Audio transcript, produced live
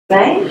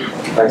Right?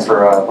 Thanks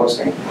for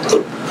hosting.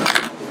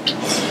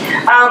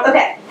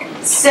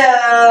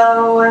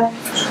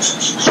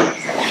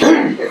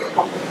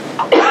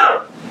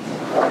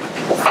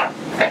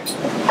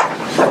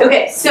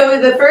 Okay, so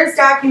the first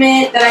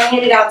document that I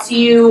handed out to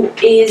you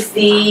is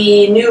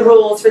the new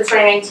rules for the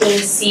 2019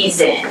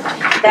 season.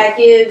 That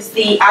gives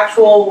the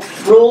actual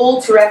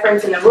rule to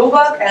reference in the rule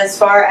book as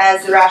far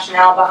as the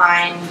rationale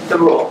behind the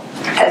rule.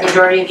 As the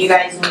majority of you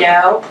guys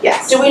know,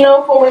 yes. Do we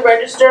know if when we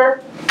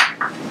register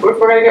if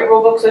we're going to get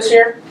rule books this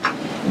year?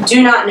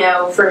 Do not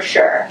know for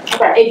sure.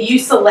 Okay. If you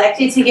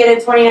selected to get a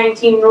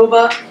 2019 rule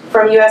book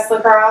from US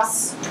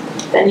Lacrosse,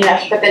 then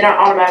yes, but they're not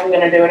automatically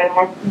going to do it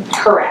anymore?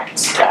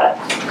 Correct. Got it.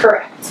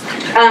 Correct.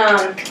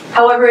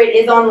 However, it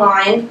is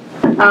online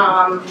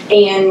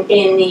and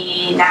in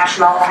the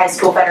National High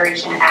School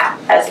Federation app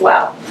as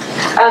well.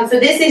 So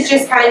this is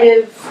just kind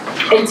of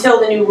until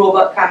the new rule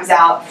book comes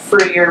out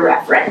for your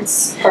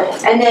reference.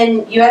 Perfect. And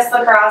then US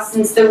Lacrosse,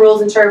 since the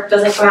rules and turf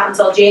doesn't come out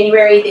until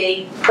January,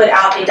 they put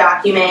out a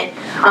document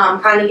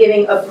kind of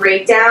giving a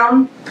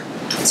breakdown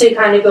to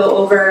kind of go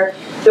over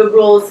the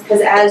rules,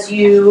 because as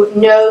you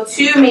know,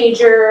 two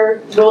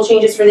major rule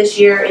changes for this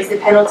year is the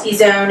penalty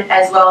zone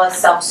as well as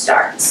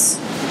self-starts.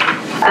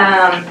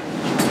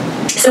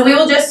 So we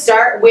will just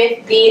start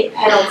with the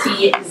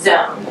penalty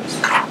zone.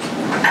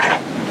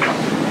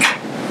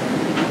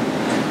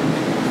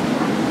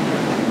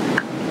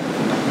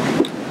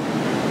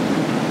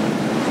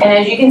 And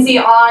as you can see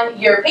on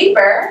your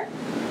paper,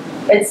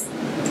 it's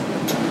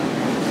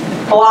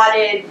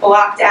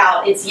blocked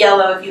out. It's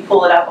yellow if you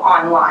pull it up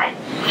online.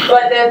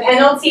 But the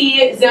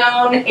penalty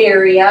zone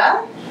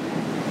area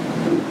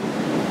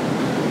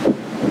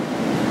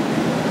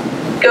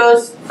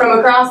goes from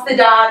across the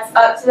dots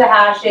up to the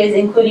hashes,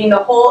 including the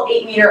whole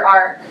 8-meter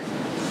arc.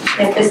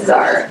 And this is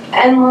our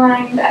end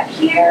line back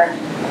here.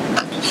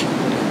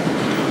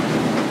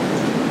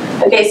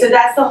 Okay, so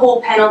that's the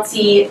whole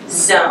penalty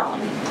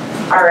zone.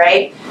 All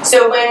right.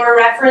 So when we're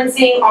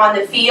referencing on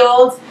the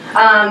field,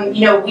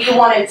 you know, we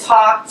want to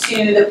talk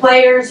to the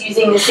players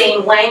using the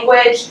same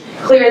language,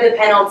 clear the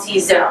penalty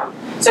zone.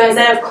 So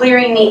instead of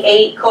clearing the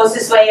 8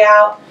 closest way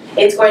out,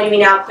 it's going to be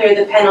now clear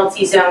the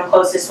penalty zone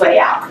closest way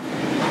out.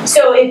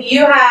 So if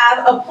you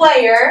have a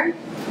player,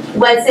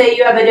 let's say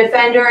you have a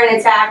defender and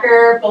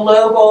attacker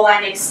below goal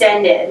line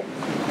extended,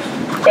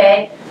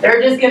 okay,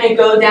 they're just going to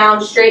go down,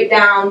 straight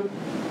down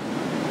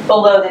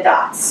below the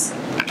dots.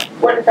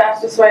 What the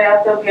fastest way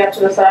out, they'll be up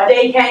to the side?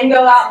 They can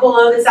go out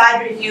below the side,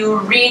 but if you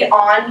read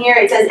on here,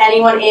 it says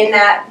anyone in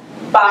that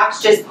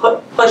box, just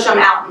push them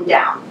out and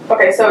down.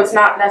 Okay, so it's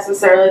not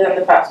necessarily then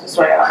the fastest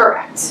way out?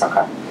 Correct.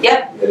 Okay.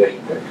 Yep.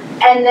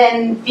 And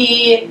then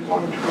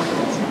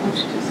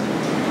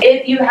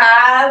if you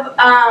have,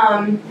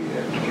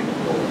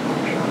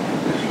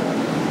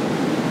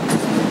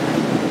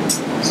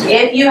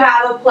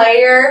 a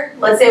player,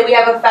 let's say we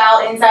have a foul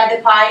inside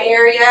the pie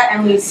area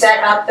and we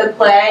set up the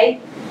play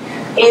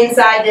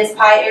inside this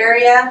pie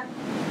area,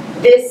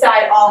 this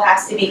side all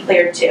has to be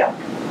cleared too.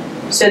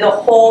 So the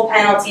whole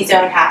penalty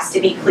zone has to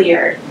be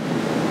cleared.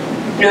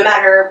 No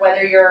matter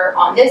whether you're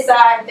on this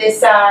side.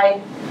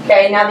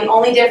 Okay, now the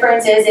only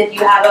difference is if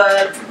you have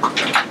a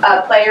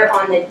player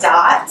on the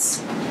dot,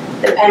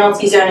 the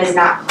penalty zone is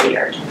not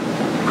cleared.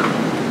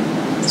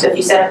 So if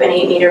you set up an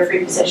 8-meter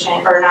free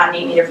position, or not an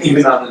 8-meter free position.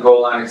 Even on the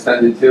goal line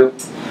extended too?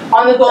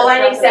 On the goal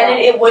line extended,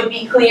 it would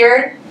be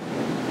cleared.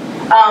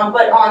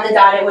 But on the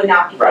dot, it would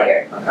not be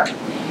cleared. Right. Okay.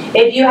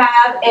 If you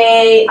have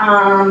a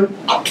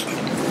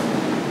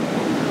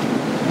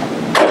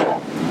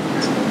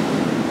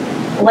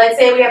let's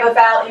say we have a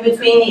foul in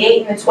between the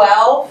 8 and the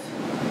 12,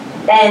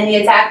 and the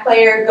attack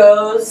player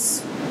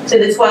goes to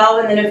the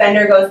 12 and the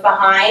defender goes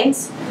behind,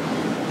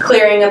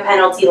 clearing a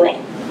penalty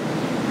lane.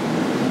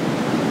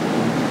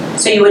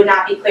 So you would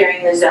not be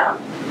clearing the zone.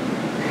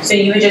 So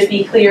you would just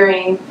be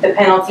clearing the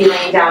penalty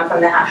lane down from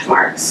the hash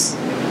marks.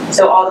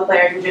 So all the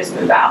players would just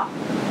move out.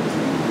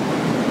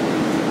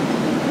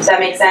 Does that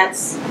make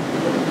sense?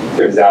 If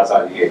it's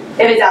outside the 8. If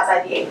it's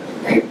outside the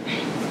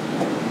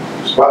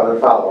 8. Spot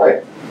and foul,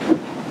 right?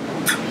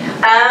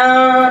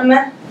 I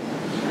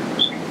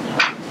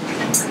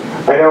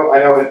know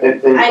in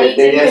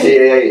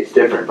NCAA it's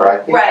different, but I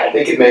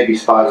think it may be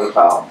spot and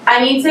foul. I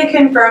need to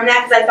confirm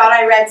that because I thought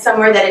I read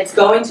somewhere that it's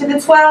going to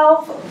the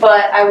 12,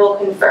 but I will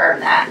confirm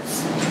that.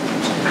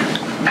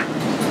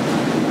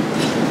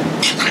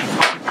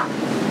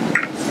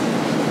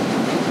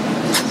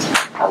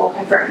 I will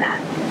confirm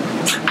that.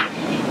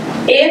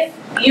 If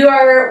you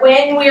are,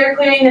 when we are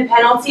clearing the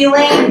penalty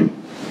lane,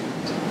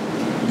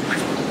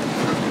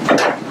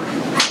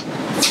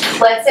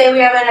 let's say we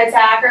have an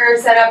attacker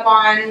set up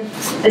on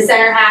the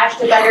center hash,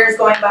 defender is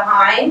going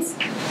behind.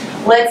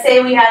 Let's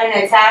say we had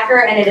an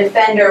attacker and a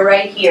defender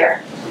right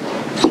here.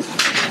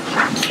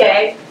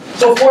 Okay?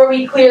 Before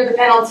we clear the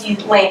penalty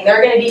lane,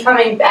 they're going to be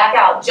coming back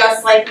out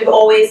just like we've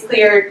always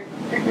cleared,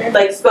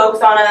 like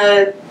spokes on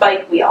a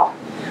bike wheel.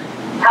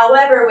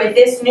 However, with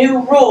this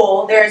new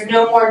rule, there's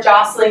no more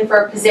jostling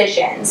for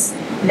positions.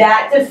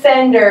 That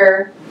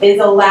defender is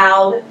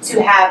allowed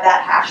to have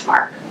that hash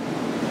mark.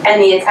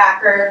 and the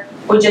attacker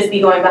would just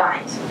be going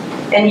behind.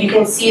 And you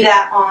can see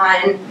that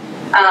on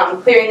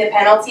clearing the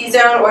penalty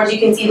zone, or as you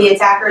can see, the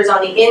attacker is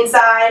on the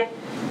inside.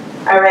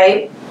 All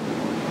right.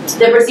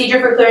 The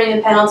procedure for clearing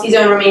the penalty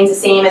zone remains the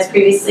same as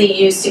previously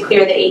used to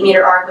clear the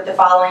 8-meter arc, with the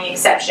following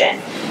exception.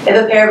 If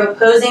a pair of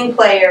opposing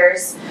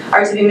players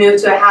are to be moved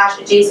to a hash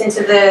adjacent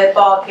to the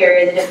ball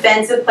carrier, the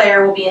defensive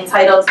player will be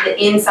entitled to the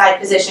inside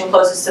position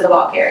closest to the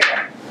ball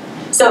carrier.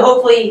 So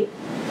hopefully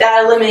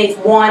that eliminates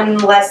one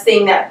less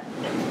thing that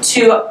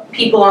two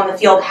people on the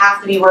field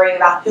have to be worrying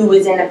about who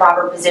is in the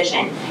proper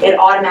position. It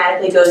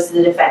automatically goes to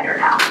the defender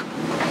now.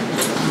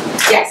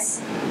 Yes?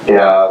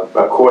 Yeah,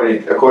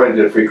 according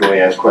to the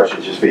frequently asked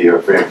questions, just for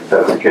your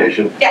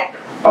clarification. Yeah.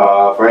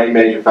 For any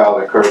major foul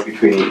that occurs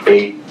between the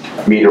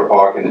 8-meter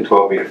arc and the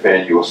 12-meter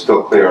fan, you will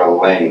still clear a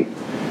lane.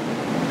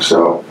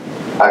 So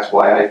that's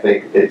why I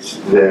think it's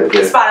the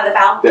spot of the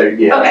foul?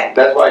 Yeah, okay.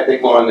 That's why I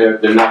think, Lauren,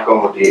 they're not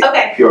going with the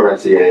pure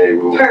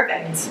NCAA rule.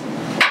 Perfect.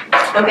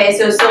 Okay,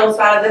 so still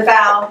spot of the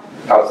foul,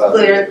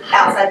 clear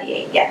outside the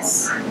 8,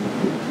 yes.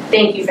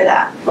 Thank you for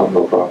that. Oh,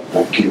 no problem,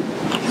 thank you.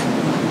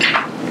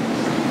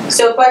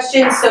 So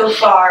questions so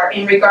far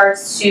in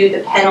regards to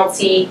the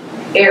penalty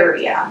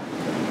area?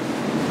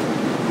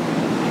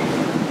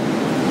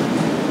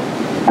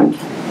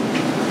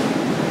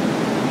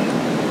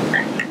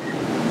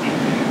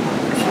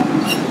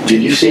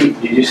 Did you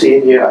see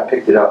in here, I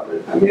picked it up,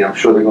 I mean, I'm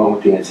sure they're going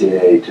with the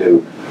NCAA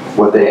too.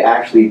 What they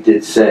actually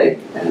did say,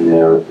 and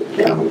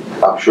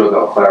I'm sure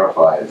they'll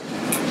clarify it,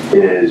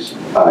 is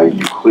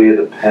you clear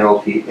the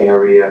penalty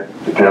area,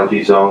 the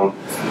penalty zone,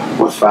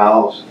 with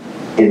fouls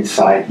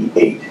inside the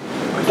 8.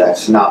 But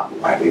that's not,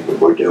 I think, what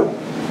we're doing.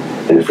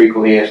 And the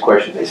frequently asked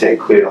questions, they say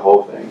clear the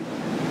whole thing.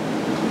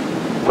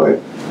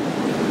 But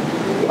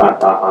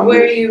I'm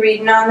where are you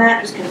reading on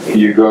that? Just confused.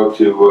 You go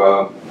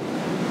to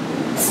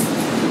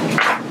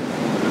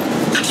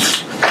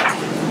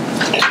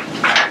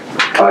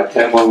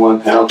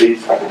 10-1-1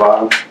 penalties at the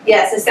bottom.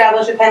 Yes,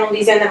 establish a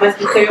penalty zone that must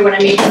be cleared when a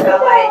major foul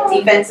by a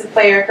defensive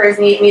player occurs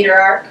in the 8-meter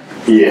arc.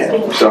 Yeah,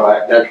 so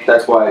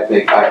that's why I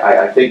think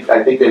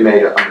they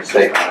made a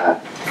mistake on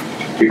that,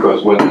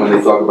 because when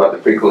they talk about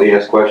the frequently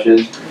asked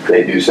questions,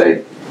 they do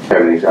say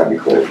everything's got to be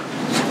cleared.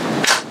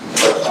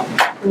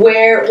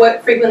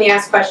 What frequently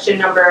asked question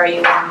number are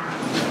you on?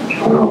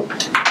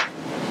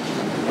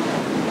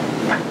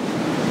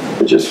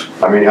 It just,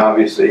 I mean,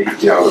 obviously,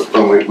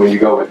 when you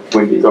go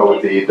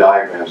with the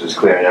diagrams, it's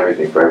clearing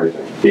everything for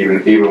everything,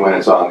 even when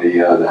it's on the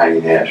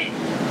hanging hash.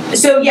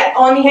 So yeah,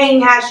 on the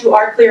hanging hash, you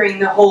are clearing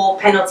the whole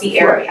penalty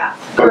area. Right.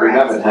 But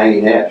remember, the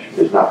hanging hash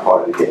is not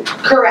part of the game.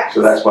 Correct.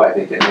 So that's why I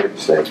think they made a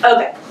mistake.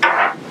 Okay.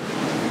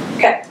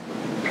 Okay.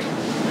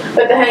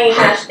 But the hanging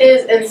hash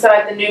is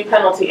inside the new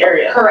penalty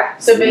area.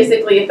 Correct. So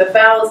basically, if the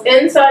foul is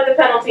inside the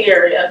penalty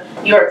area,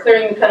 you are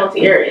clearing the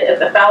penalty area. If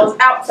the foul is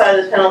outside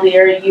of the penalty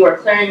area, you are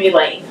clearing the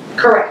lane.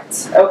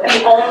 Correct. Okay.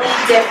 The only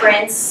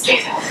difference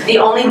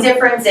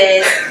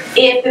is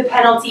if the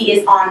penalty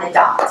is on the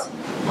dot.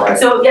 Right.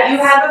 So if you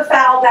have a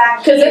foul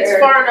back here. Because it's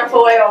far enough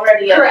away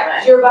already. Correct.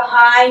 Anyway. You're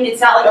behind.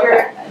 It's not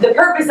like the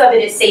purpose of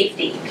it is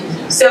safety.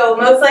 So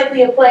most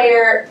likely a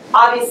player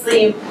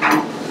obviously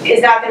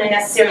is not going to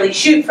necessarily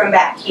shoot from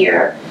back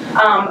here.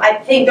 I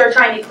think they're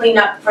trying to clean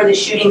up for the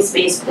shooting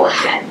space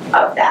portion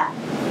of that.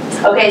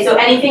 Okay, so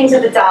anything to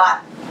the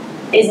dot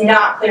is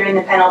not clearing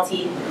the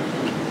penalty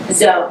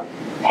zone.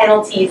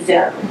 Penalty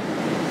zone.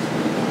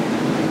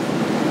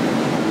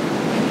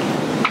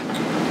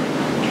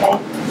 Okay.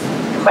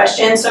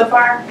 Questions so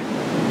far?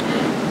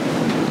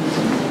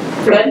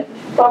 Good?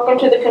 Welcome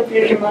to the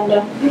confusion,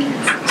 Linda.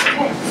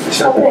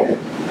 Okay.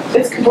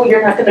 It's cool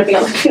you're not going to be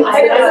on the field.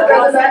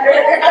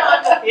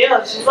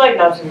 Yeah, she's like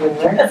nothing in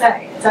there.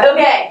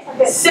 Okay,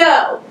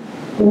 so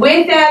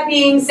with that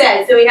being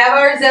said, so we have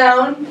our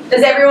zone.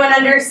 Does everyone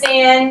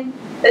understand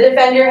the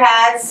defender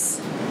has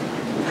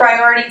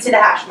priority to the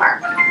hash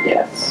mark?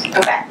 Yes.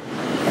 Okay,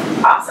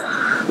 awesome.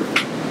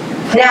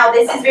 Now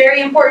this is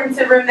very important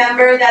to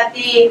remember that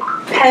the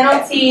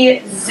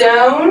penalty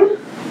zone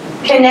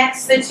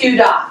connects the two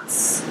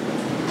dots.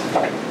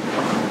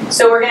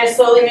 So we're going to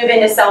slowly move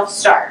into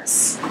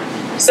self-starts.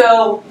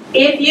 So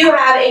if you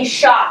have a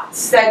shot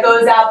that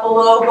goes out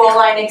below goal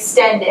line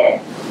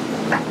extended,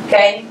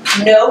 okay,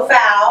 no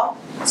foul,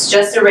 it's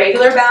just a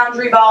regular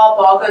boundary ball,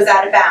 ball goes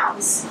out of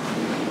bounds.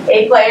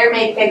 A player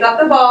may pick up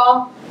the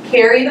ball,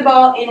 carry the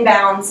ball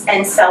inbounds,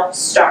 and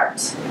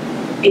self-start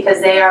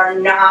because they are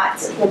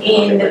not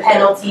in the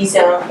penalty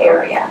zone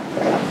area.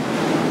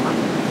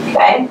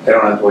 Okay? They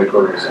don't have to wait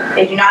for a whistle.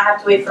 They do not have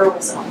to wait for a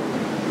whistle.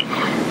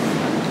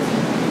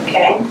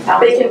 Okay?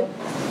 They can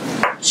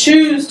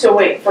choose to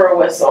wait for a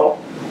whistle,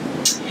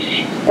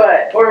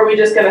 or are we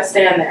just going to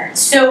stand there?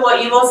 So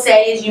what you will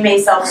say is you may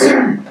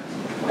self-start.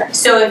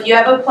 So if you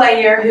have a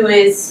player who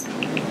is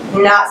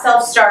not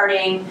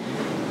self-starting,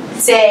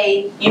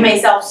 say you may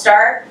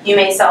self-start,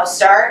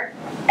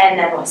 and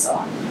then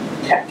whistle.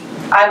 Okay.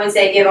 I would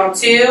say give them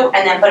 2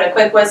 and then put a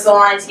quick whistle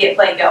on it to get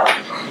play going.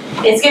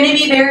 It's going to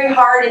be very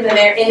hard in the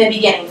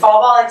beginning.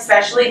 Fall ball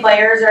especially,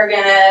 players are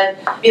going to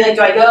be like,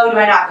 do I go, do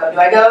I not go, do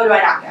I go, do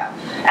I not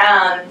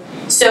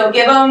go? So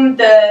give them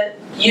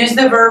use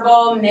the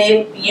verbal,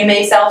 you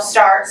may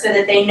self-start so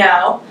that they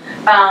know.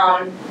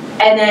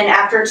 And then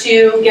after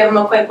 2, give them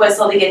a quick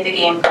whistle to get the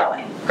game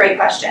going. Great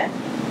question.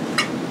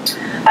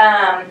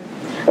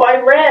 Well,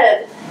 I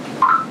read,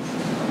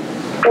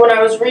 when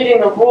I was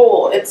reading the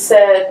rule, it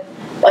said,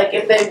 like,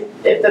 if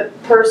the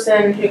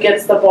person who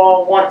gets the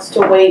ball wants to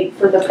wait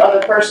for the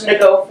other person to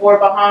go 4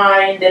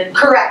 behind, and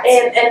correct,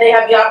 and they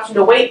have the option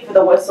to wait for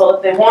the whistle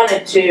if they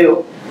wanted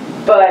to,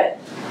 but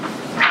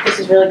this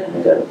is really kind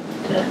of good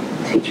to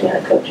teach me how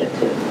to coach it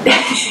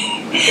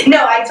too.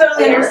 No, I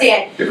totally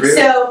understand.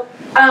 So,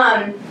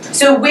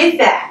 so with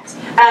that,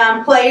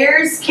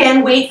 players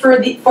can wait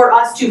for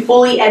us to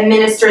fully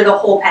administer the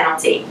whole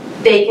penalty.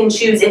 They can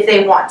choose if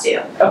they want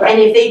to, Okay. and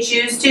if they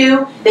choose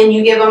to, then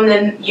you give them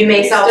you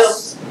may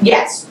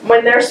yes.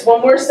 When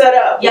we're set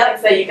up, Yep. you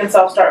can say you can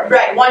self-start.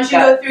 Right. Once you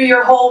go through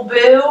your whole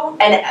boo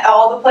and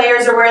all the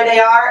players are where they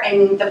are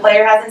and the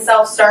player hasn't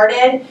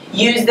self-started,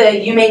 use the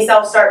you may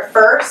self-start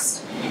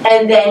first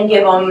and then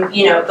give them,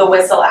 the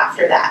whistle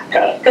after that.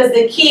 Because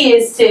the key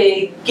is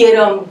to get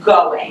them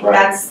going. Right.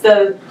 That's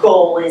the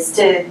goal, is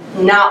to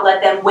not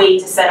let them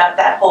wait to set up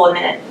that whole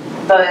minute,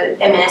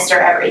 administer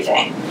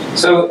everything.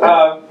 So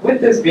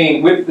with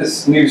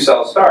this new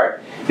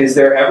self-start, is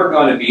there ever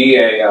going to be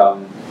a,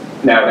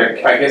 now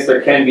I guess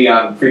there can be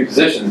on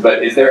pre-positions,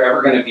 but is there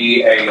ever going to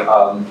be a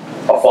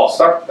false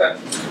start then?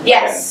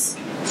 Yes,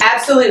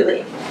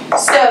 absolutely.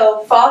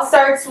 So false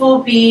starts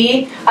will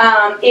be,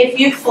 if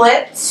you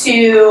flip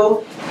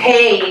to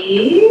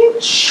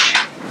page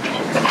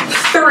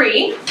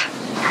 3,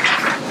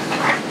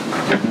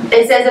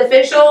 it says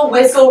official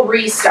whistle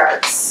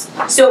restarts.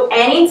 So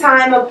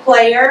anytime a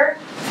player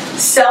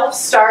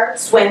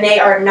self-starts when they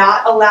are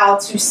not allowed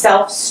to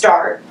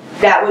self-start,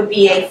 that would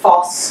be a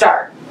false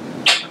start.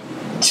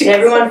 Did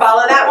everyone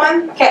follow that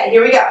one? Okay,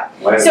 here we go.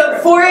 So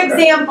for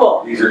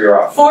example, These are your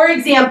options. for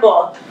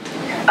example,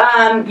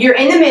 you're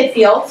in the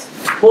midfield.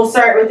 We'll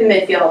start with the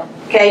midfield.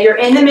 Okay, you're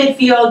in the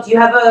midfield. You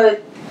have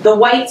the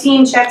white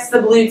team checks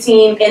the blue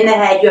team in the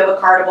head. You have a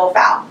cardable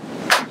foul.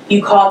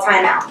 You call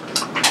timeout.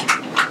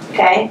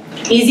 Okay,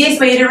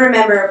 easiest way to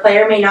remember: a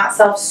player may not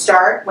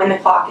self-start when the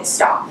clock is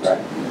stopped.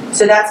 Right.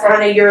 So that's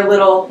kind of your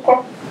little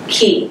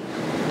key.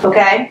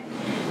 Okay,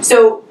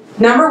 so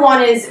number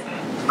 1 is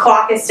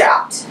clock is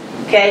stopped.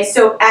 Okay,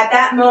 so at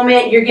that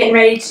moment, you're getting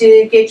ready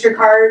to get your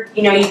card,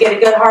 you get a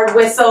good hard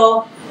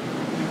whistle.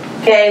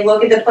 Okay,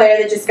 look at the player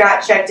that just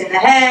got checked in the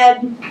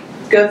head,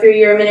 go through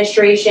your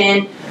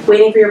administration,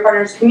 waiting for your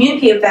partner to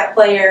communicate with that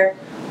player,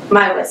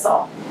 my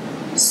whistle,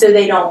 so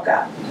they don't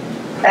go.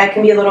 That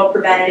can be a little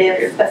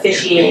preventative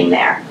officiating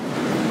there.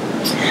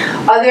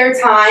 Other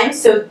times,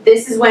 so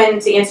this is when,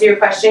 to answer your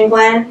question,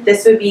 Glenn,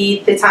 this would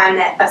be the time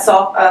that a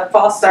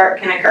false start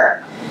can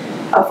occur.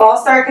 A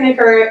false start can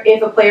occur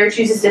if a player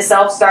chooses to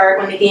self-start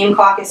when the game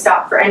clock is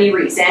stopped for any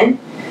reason,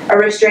 a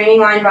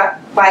restraining line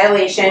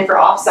violation for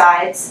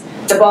offsides,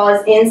 the ball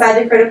is inside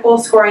the critical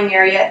scoring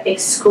area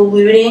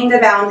excluding the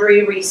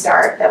boundary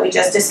restart that we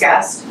just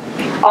discussed,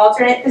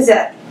 alternate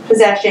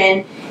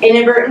possession,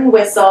 inadvertent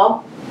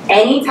whistle,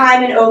 any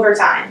time in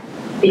overtime,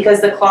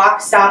 because the clock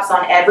stops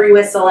on every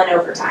whistle in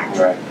overtime.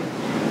 Right.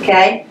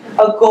 Okay?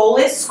 A goal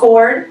is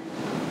scored.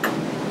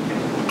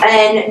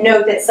 And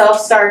note that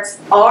self-starts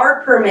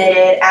are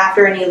permitted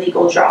after an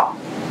illegal draw.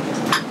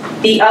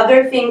 The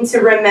other thing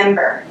to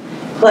remember,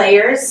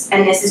 players,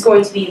 and this is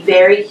going to be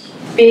very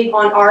big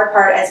on our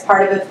part as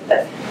part of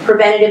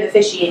preventative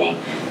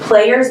officiating,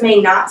 players may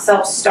not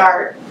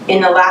self-start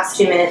in the last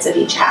 2 minutes of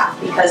each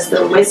half because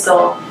the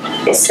whistle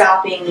is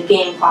stopping the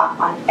game clock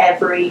on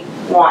every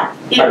one.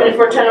 Even if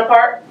we're 10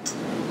 apart?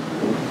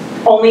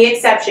 Only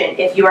exception,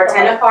 if you are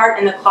 10 apart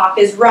and the clock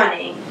is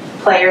running,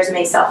 players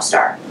may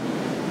self-start.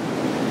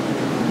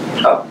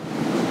 Oh.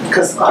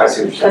 Because the I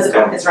see what you're saying.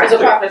 clock is running. Because the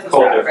clock doesn't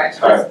Whole stop.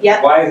 difference. All right.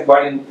 Yep.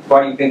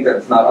 Why do you think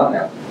that's not on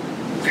there?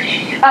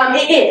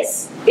 It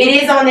is. It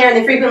is on there in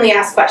the frequently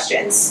asked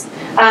questions.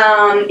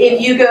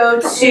 If you go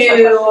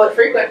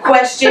to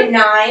question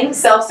 9,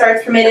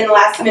 self-starts permitted in the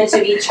last 2 minutes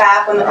of each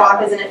half when the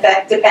clock is in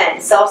effect,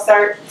 depends.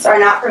 Self-starts are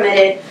not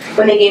permitted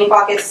when the game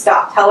clock is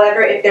stopped.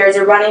 However, if there is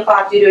a running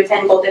clock due to a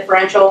 10-goal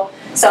differential,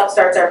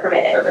 self-starts are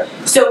permitted. Okay.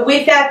 So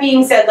with that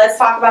being said, let's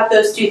talk about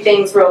those 2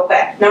 things real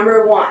quick.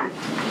 Number 1,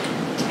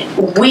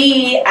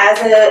 we as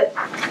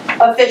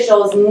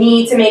officials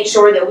need to make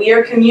sure that we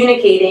are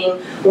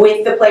communicating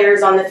with the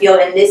players on the field,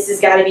 and this has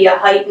got to be a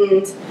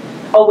heightened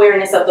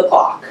awareness of the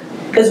clock,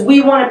 because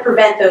we want to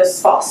prevent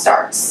those false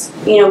starts.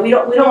 We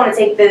don't want to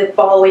take the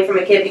ball away from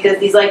a kid because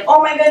he's like,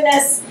 oh my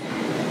goodness,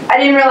 I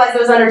didn't realize it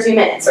was under 2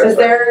 minutes, because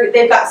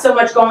they've got so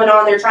much going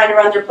on. They're trying to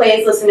run their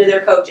plays, listen to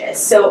their coaches.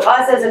 So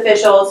us as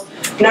officials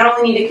not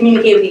only need to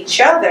communicate with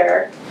each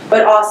other,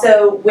 but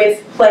also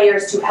with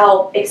players to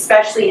help,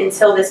 especially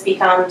until this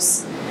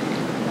becomes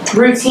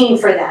routine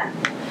for them.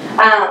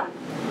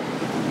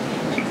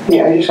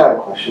 Yeah, I just had a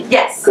question.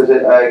 Yes. Because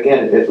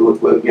again,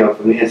 you know,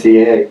 from the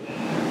NCAA,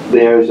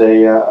 there's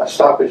a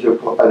stoppage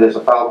of, there's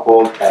a foul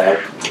called at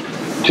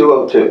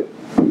 2:02.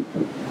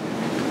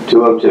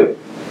 2:02.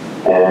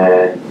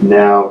 And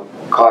now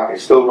clock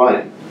is still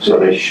running, so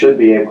they should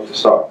be able to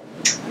start.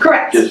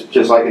 Correct.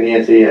 Just like in the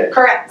NCAA.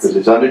 Correct. Because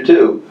it's under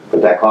 2,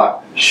 but that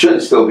clock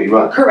should still be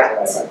running.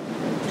 Correct.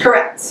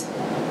 Correct.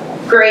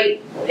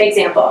 Great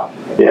example.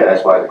 Yeah,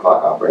 that's why the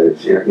clock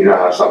operators, you know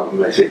how some of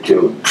them, they say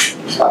 2,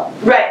 stop.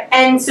 Right,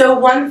 and so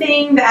one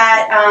thing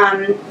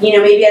that, you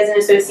know, maybe as an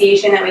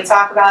association that we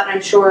talk about, and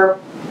I'm sure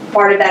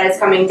part of that is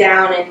coming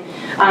down, and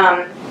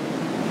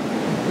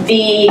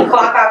the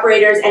clock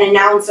operators and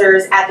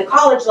announcers at the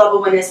college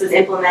level when this was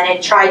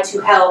implemented tried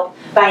to help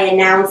by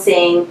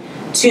announcing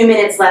 2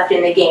 minutes left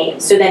in the game.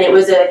 So then it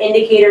was an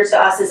indicator to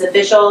us as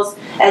officials,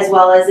 as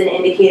well as an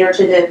indicator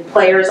to the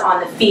players on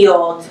the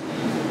field,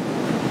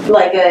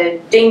 like a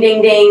ding,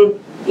 ding,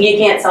 ding, you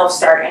can't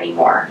self-start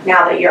anymore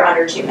now that you're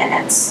under 2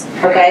 minutes.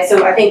 Okay,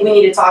 so I think we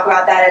need to talk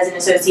about that as an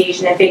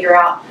association and figure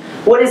out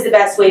what is the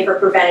best way for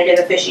preventative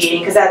officiating,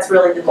 because that's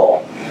really the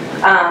goal.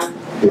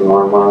 You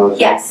want one of those?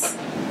 Yes.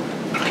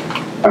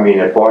 I mean,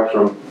 at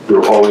Bartram,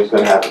 you're always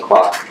going to have the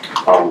clock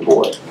on the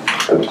board,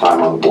 at the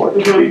time on the board.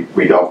 Mm-hmm.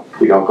 We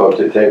don't go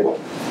to the table.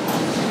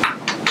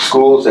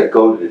 Schools that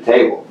go to the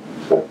table,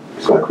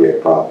 it's going to create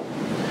a problem.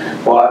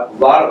 Well, a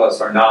lot of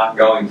us are not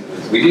going to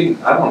this.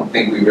 I don't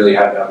think we really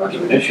had that much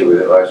of an issue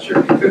with it last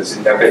year because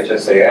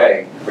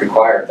FHSAA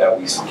required that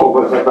we keep it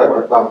on the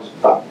board.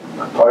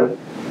 Pardon?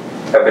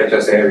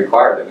 FHSAA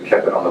required that we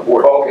kept it on the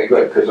board. Oh, okay,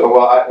 good. Because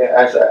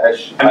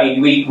I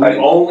mean, we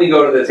only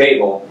go to the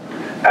table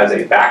as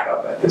a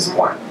backup at this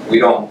point. We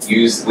don't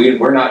use,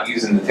 we're not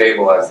using the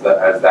table as that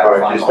all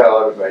right, final. just tell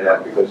everybody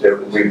that because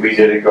we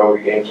did go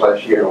to games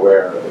last year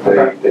where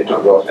they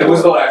took off. It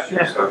was the last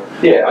year, so.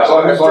 Yeah, as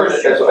long as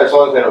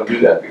they don't do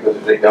that, because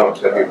if they don't,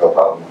 it's going to be a real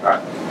problem. All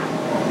right.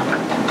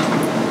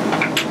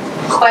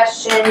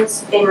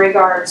 Questions in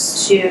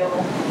regards to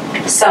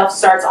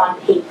self-starts on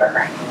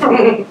paper.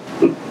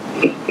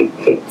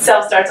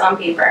 Self-starts on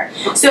paper.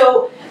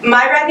 So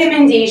my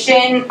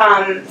recommendation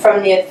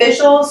from the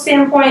official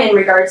standpoint in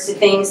regards to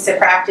things to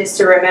practice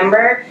to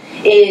remember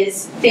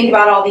is think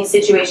about all these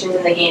situations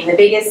in the game. The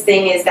biggest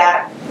thing is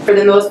that for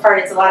the most part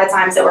it's a lot of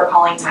times that we're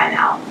calling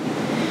timeout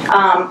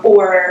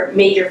or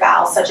major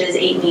fouls such as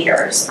 8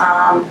 meters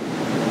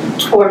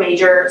or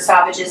major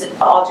stoppages,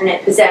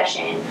 alternate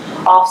possession.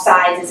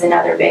 Offsides is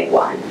another big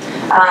one.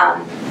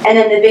 And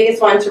then the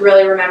biggest one to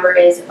really remember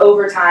is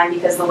overtime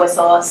because the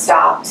whistle is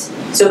stopped.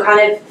 So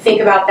kind of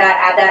think about that,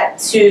 add that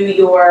to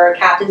your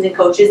captains and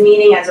coaches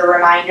meeting as a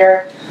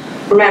reminder.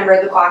 Remember,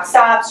 the clock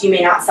stops, you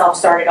may not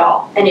self-start at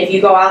all. And if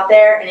you go out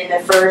there and in the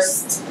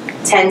first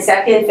 10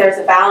 seconds there's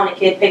a foul and a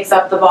kid picks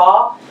up the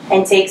ball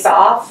and takes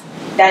off,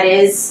 that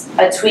is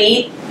a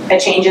tweet, a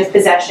change of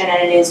possession,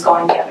 and it is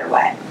going the other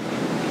way.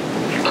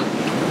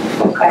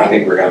 Okay. I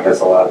think we're going to miss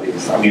a lot of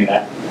these. I mean,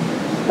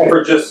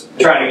 we're just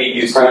trying to get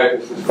used to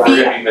it. We're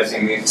going to be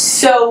missing these.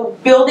 So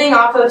building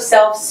off of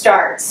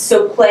self-starts.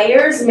 So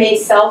players may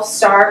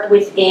self-start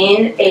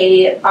within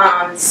a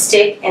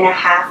stick and a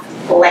half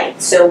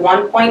length. So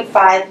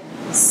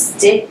 1.5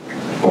 stick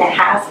and a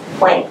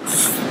half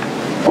lengths.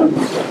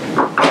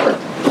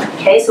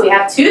 Okay, so we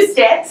have 2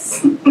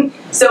 sticks.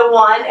 So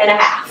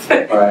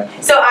 1.5.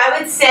 Right. So I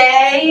would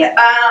say,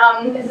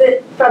 Is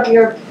it from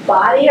your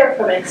body or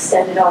from an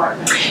extended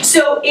arm?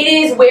 so it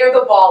is where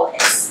the ball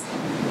is.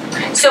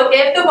 So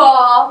if the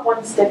ball,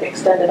 1 stick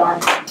extended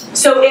arm.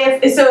 so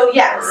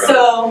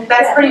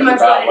that's pretty much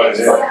what it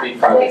is.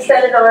 An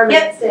extended arm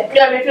Yep. and stick.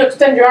 Yeah, I mean if you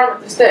extend your arm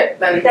with the stick,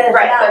 then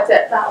Right. that's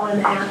it. That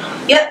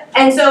 1.5. Yep,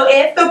 and so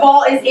if the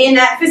ball is in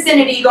that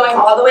vicinity going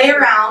all the way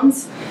around,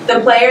 the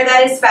player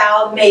that is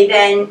fouled may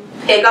then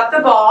pick up the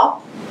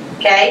ball,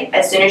 okay?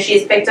 As soon as she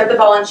has picked up the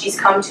ball and she's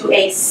come to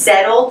a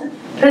settled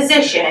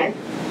position,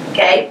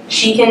 okay,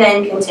 she can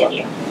then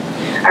continue.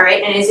 All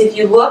right, and as if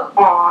you look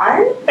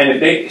on,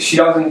 And if she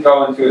doesn't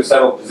go into a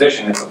settled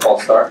position, it's a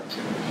false start.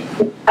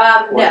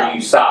 Or no.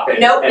 you stop it,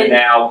 Nope.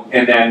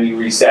 and then you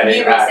reset it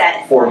You reset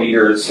at it. 4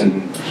 meters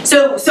and.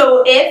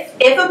 So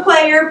if a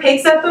player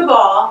picks up the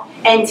ball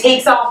and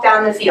takes off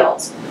down the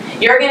field,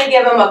 you're going to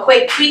give them a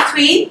quick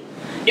tweet.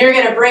 You're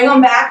going to bring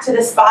them back to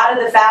the spot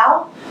of the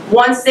foul.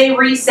 Once they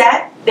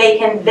reset, they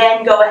can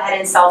then go ahead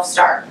and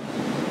self-start.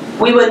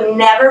 We would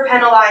never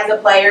penalize a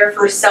player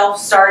for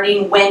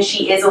self-starting when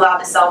she is allowed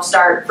to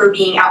self-start for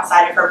being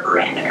outside of her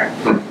parameter.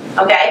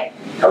 Okay?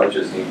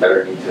 Coaches need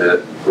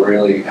to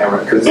really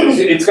hammer, because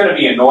it's going to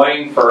be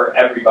annoying for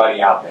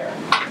everybody out there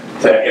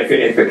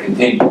if it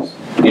continues.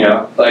 You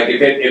know, like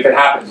if it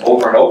happens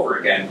over and over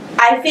again.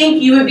 I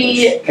think you would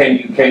be. Can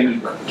you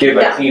give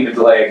a team a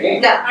delay a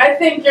game? No. I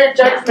think your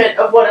judgment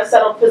of what a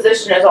settled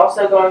position is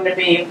also going to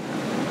be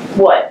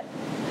what?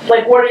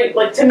 Like what are you,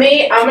 like to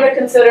me, I'm gonna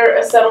consider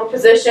a settled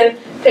position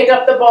pick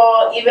up the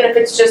ball, even if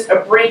it's just a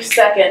brief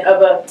second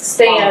of a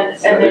stand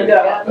and then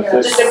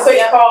go. Just a quick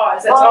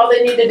pause, that's all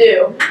they need to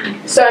do.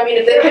 So I mean,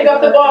 if they pick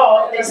up the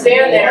ball and they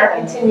stand there,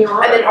 and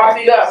then off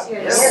you go.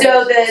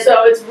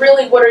 So it's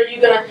really, what are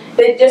you gonna,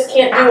 they just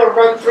can't do a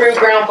run through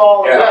ground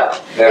ball and go.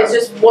 It's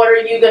just, what are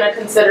you gonna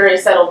consider a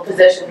settled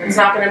position? It's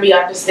not gonna be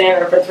I have to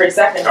stand there for 3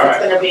 seconds. It's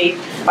gonna be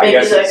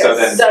maybe like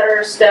a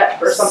stutter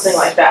step or something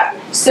like that.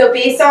 So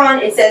based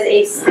on, it says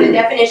the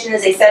definition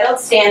is a settled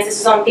stance, this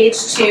is on page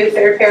 2,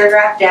 3rd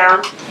paragraph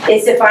down.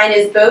 It's defined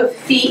as both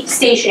feet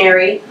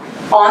stationary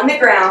on the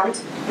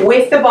ground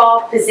with the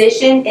ball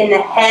positioned in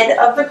the head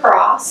of the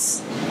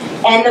cross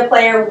and the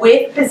player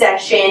with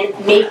possession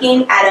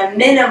making at a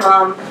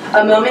minimum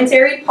a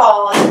momentary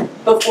pause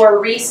before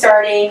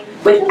restarting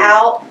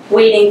without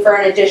waiting for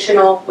an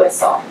additional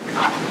whistle.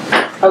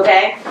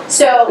 Okay?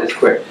 So It's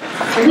quick.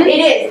 it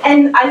is,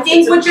 and I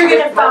think what you're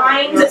going to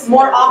find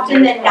more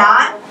often than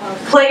not,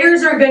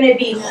 players are going to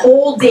be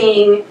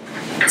holding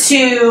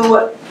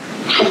to,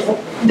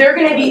 they're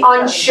going to be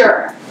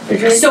unsure.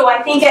 So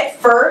I think at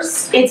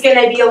first, it's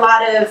going to be a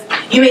lot of,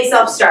 you may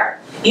self-start.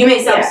 You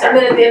may self-start.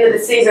 And then at the end of the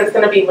season, it's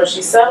going to be, was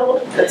she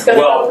settled? It's going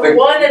to go from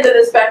one end of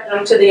the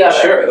spectrum to the other.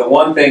 Sure, the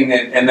one thing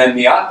that, and then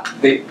to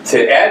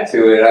add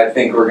to it, I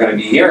think we're going to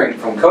be hearing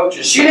from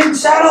coaches, she didn't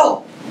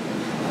settle.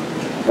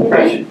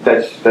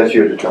 That's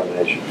your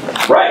determination.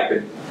 Right,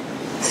 but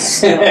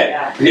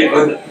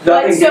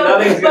nothing's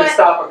going to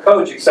stop a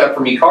coach except for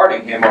me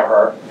carding him or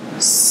her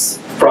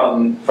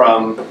from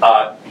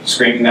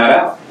screaming that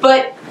out.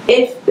 But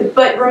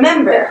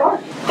remember,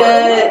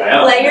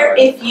 the player,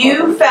 if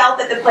you felt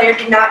that the player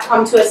did not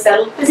come to a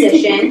settled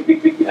position,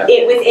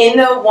 within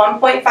the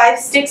 1.5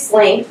 sticks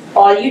length,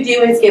 all you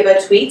do is give a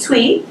tweet,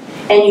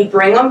 and you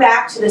bring them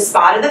back to the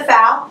spot of the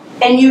foul,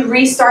 and you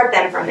restart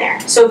them from there.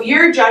 So if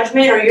your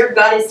judgment or your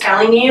gut is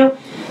telling you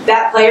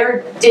that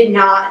player did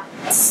not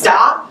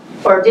stop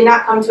or did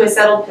not come to a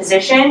settled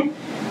position,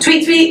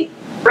 tweet,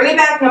 bring it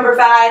back, number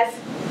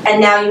 5,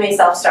 and now you may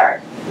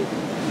self-start.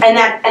 And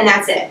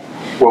that's it.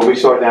 Well, we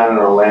saw down in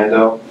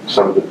Orlando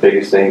some of the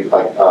biggest things,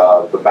 like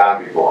the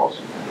boundary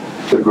balls.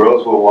 The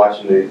girls were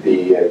watching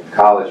the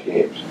college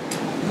games.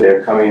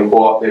 They're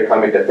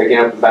picking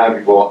up the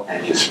boundary ball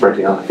and just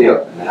sprinting on the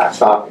field, and they're not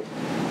stopping,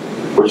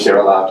 which they're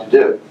allowed to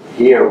do.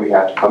 Here, we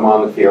have to come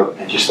on the field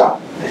and just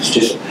stop. It's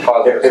just,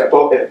 if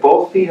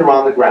both feet are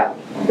on the ground,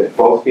 it's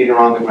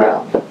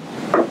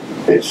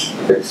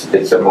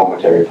a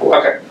momentary pause.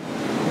 Okay.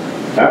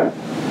 All right.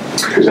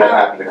 Because that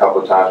happened a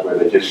couple of times where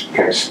they're just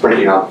kind of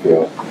sprinting on the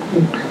field.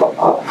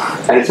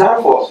 And it's not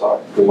a false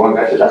start. Because one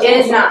guy said that's It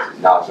is not.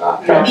 No, it's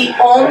not. The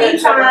only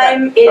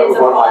time it is a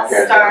false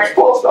start. It's a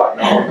false start.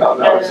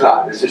 No, it's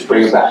not. It's just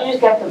bring it back.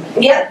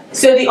 Yep.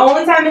 So the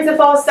only time it's a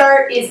false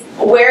start is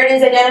where it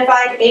is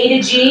identified A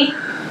to G.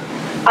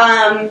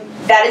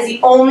 That is the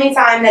only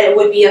time that it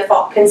would be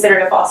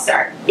considered a false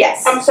start.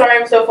 Yes. I'm sorry,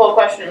 I'm so full of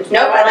questions.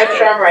 Nope, I like it. Make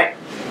sure I'm right.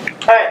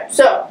 Alright,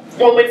 so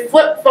when we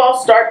flip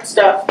false start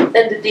stuff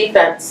into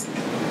defense,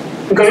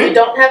 because we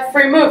don't have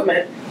free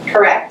movement,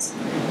 Correct.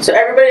 so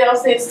everybody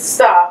else needs to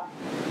stop,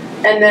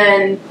 and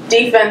then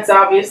defense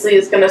obviously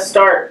is going to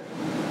start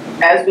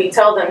as we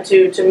tell them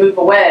to move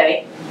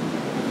away.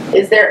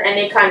 Is there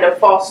any kind of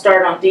false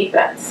start on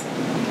defense?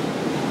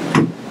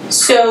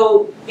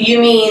 So you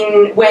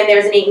mean when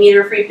there's an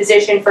 8-meter free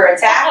position for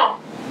attack?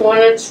 When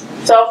it's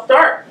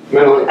self-start.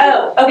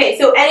 Oh, okay.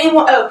 So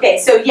anyone? Okay,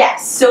 so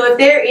yes. So if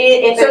there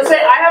is, So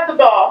say I have the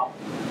ball,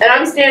 and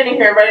I'm standing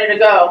here ready to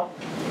go,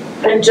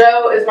 and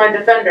Joe is my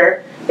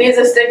defender. He's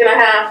a stick and a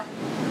half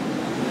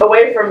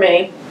away from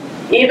me.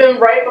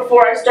 Even right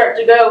before I start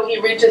to go, he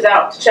reaches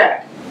out to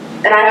check,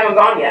 and I haven't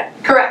gone yet.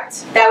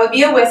 Correct. That would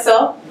be a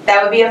whistle.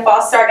 That would be a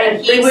false start,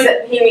 and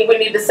we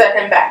need to set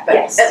him back. Then.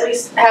 Yes. At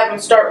least have him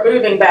start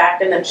moving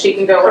back, and then she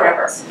can go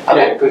wherever.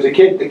 Okay. Because the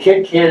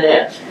kid can't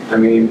ask. I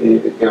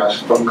mean,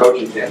 from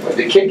coaching standpoint,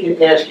 the kid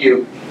can ask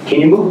you, "Can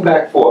you move him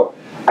back forward?"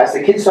 As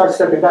the kid starts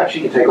stepping back,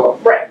 she can take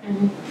off. Right.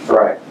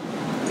 Right.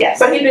 Yes.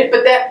 But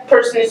that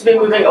person needs to be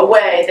moving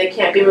away. They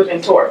can't be moving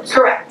towards.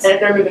 Correct. And if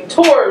they're moving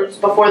towards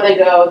before they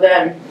go,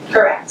 then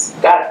Correct.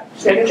 got it.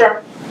 Just making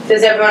sure.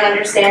 Does everyone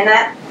understand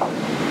that?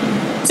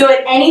 So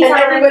at any And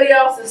time, everybody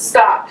else is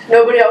stopped.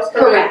 Nobody else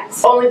can Correct.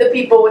 move. Only the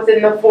people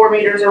within the 4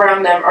 meters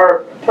around them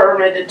are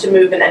permitted to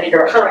move in any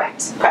direction.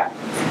 Correct. Okay.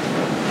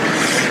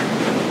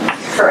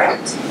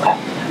 Correct.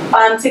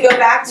 To go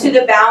back to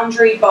the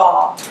boundary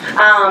ball,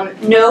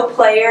 no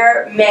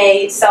player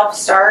may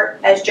self-start,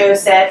 as Joe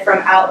said, from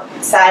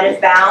outside of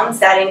bounds.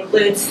 That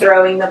includes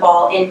throwing the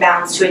ball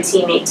inbounds to a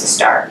teammate to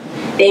start.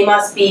 They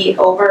must be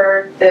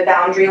over the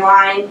boundary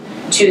line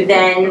to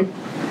then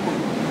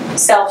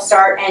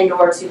self-start and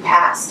or to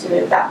pass to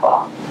move that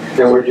ball.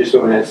 Then we're just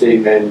doing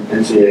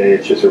NCAA,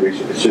 it's just a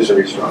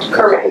restart.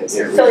 Correct.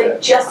 Yeah, So they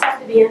just have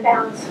to be in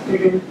bounds?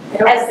 Mm-hmm. They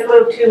don't have to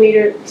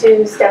move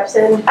 2 steps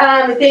in?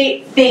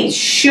 They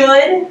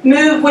should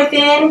move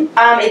within.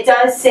 It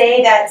does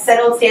say that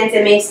settled stance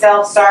and may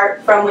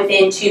self-start from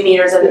within 2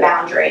 meters of the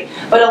boundary.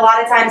 But a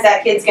lot of times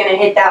that kid's going to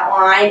hit that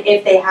line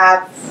if they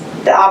have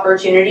the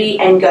opportunity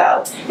and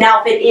go.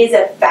 Now, if it is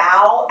a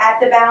foul at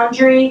the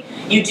boundary,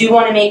 you do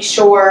want to make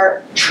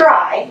sure,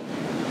 try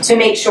to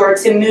make sure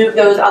to move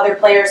those other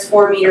players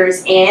 4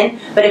 meters in.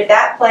 But if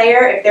that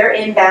player, if they're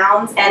in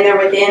bounds and they're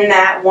within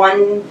that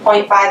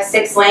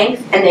 1.56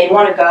 length and they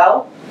want to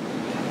go,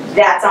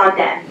 that's on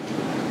them.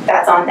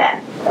 That's on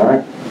them. All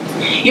right.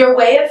 Your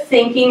way of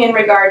thinking in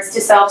regards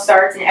to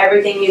self-starts and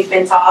everything you've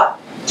been taught,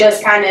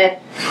 just kind of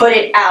put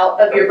it out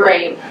of your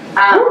brain.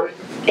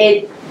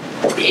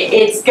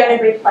 It's going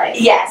to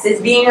replace. Yes, it's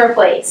being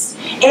replaced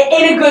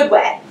in a good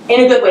way.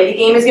 In a good way. The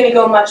game is going to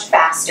go much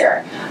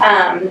faster.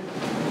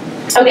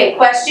 Okay,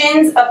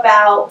 questions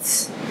about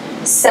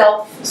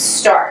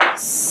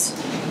self-starts.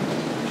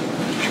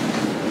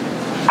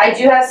 I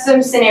do have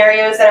some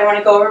scenarios that I want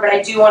to go over, but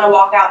I do want to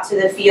walk out to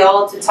the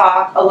field to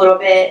talk a little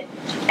bit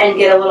and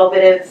get a little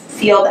bit of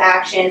field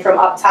action from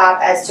up top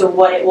as to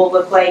what it will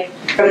look like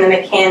from the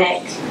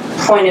mechanic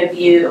point of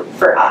view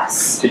for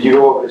us. Did you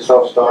go over the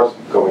self-starts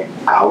going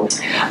out?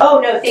 Oh,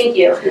 no, thank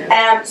you.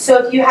 So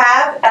if you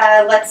have,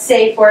 let's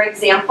say, for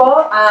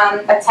example,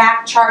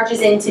 attack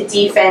charges into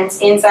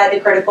defense inside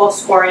the critical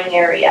scoring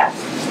area.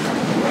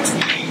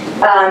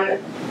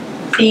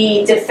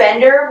 The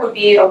defender would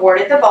be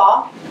awarded the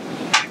ball,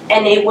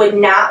 and it would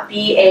not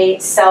be a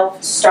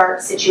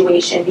self-start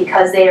situation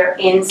because they are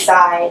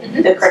inside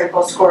the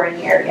critical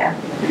scoring area.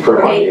 You put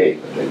it on the 8.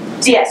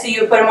 So yeah, so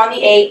you put them on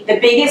the 8. The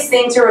biggest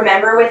thing to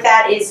remember with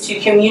that is to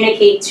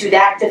communicate to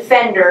that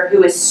defender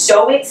who is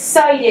so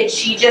excited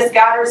she just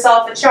got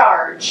herself a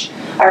charge,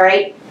 all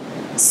right,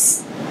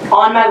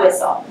 on my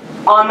whistle,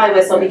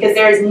 because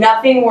there is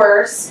nothing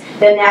worse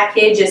than that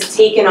kid just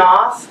taking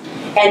off,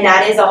 and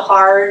that is a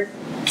hard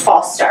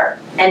false start,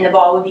 and the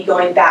ball would be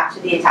going back to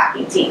the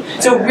attacking team.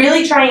 So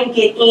really try and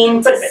get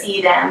in to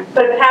see them.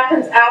 But if it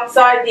happens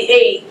outside the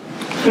 8,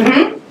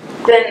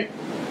 then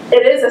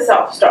it is a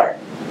self-start.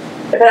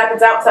 If it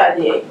happens outside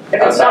the 8.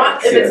 If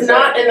it's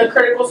not in the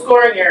critical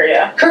scoring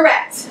area.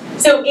 Correct.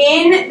 So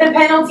in the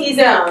penalty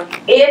zone,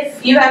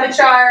 if you have a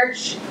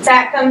charge,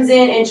 attack comes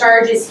in and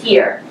charges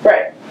here.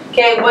 Right.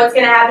 Okay, what's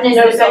going to happen is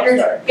the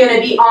defender's going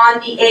to be on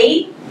the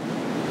 8,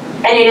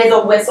 and it is a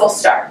whistle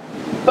start.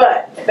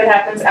 But if it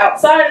happens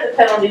outside of the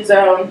penalty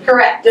zone,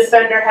 Correct.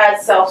 defender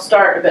has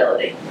self-start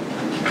ability.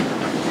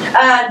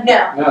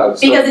 No,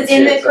 because it's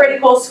in the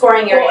critical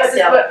scoring area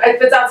still. If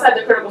it's outside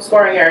the critical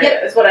scoring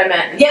area, is what I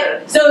meant.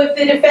 Yep. So if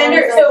the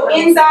defender, so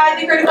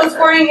inside the critical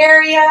scoring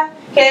area,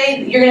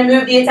 okay, you're going to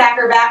move the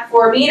attacker back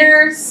 4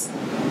 meters,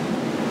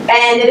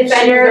 and the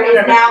defender is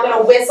now going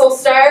to whistle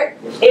start.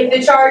 If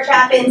the charge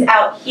happens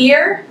out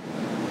here,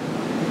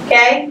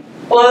 okay,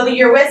 blow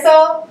your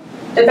whistle.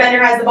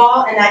 Defender has the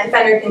ball, and that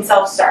defender can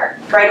self-start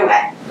right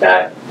away.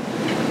 Got it.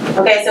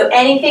 Okay, so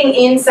anything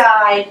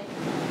inside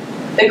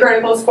the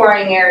critical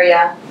scoring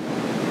area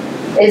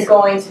is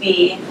going to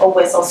be a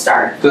whistle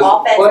start. Does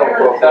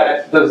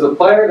the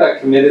player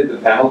that committed the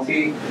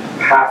penalty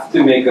have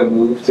to make a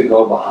move to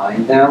go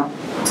behind now?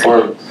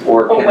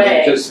 Or can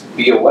it just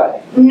be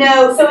away?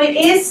 No, so it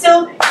is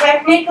still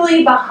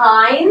technically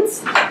behind,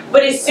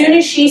 but as soon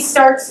as she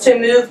starts to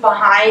move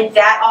behind,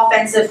 that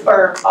offensive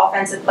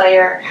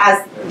player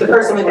has, the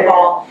person with the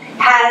ball,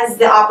 has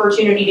the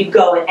opportunity to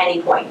go at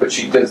any point. But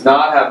she does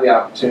not have the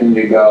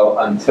opportunity to go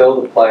until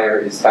the player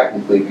is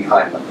technically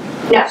behind them.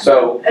 No.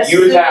 So if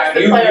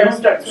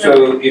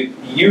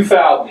you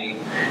fouled me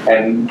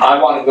and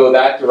I want to go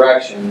that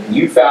direction,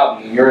 you fouled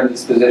me and you're in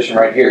this position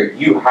right here,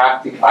 you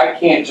have to, I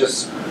can't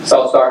just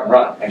self-start and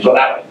run and go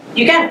that way.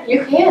 You can.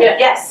 You can. Yeah.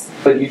 Yes.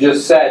 But you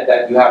just said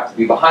that you have to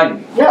be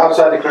behind me.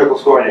 Outside the critical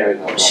scoring area,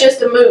 though. It's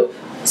just a move.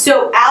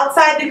 So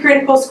outside the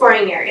critical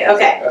scoring area.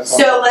 Okay.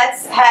 So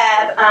let's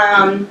have,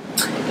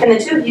 can the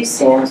two of you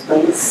stand,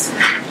 please?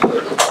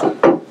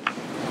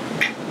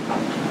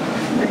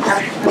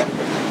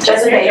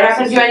 Just okay, you don't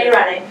have to do any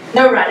running.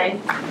 No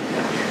running.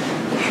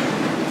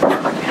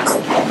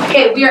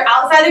 Okay, we are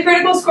outside the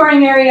critical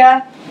scoring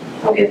area.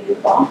 I'll give you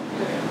the ball.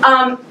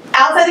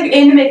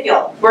 In the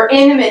midfield. We're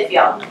in the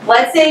midfield.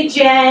 Let's say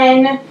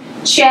Jen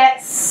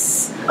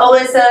checks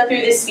Alyssa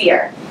through the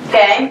sphere.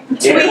 Okay?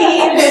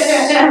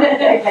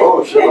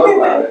 Oh, she loved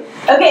about it.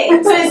 Okay,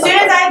 so as soon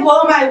as I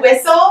blow my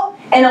whistle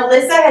and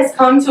Alyssa has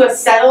come to a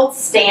settled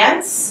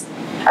stance,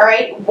 all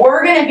right,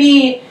 we're going to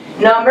be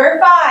number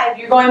 5.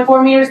 You're going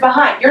 4 meters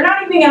behind. You're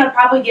not even going to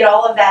probably get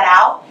all of that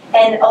out,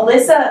 and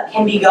Alyssa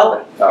can be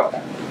going.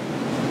 Okay.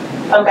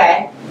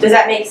 Okay? Does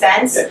that make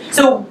sense? Yeah.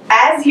 So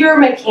as your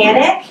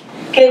mechanic,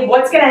 okay,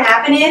 what's going to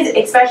happen is,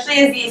 especially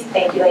as these,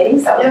 thank you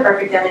ladies, that was a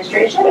perfect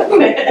demonstration.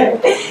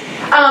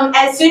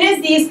 As soon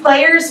as these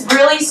players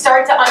really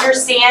start to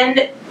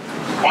understand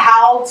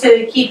how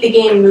to keep the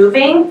game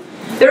moving,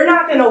 they're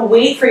not going to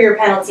wait for your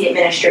penalty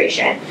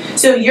administration.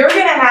 So you're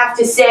going to have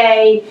to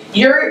say,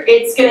 you're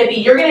going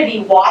to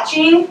be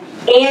watching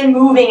and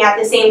moving at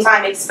the same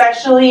time,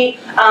 especially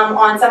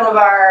on some of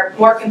our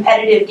more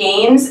competitive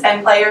games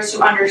and players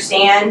who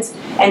understand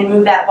and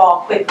move that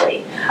ball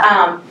quickly.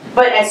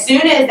 But as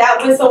soon as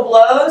that whistle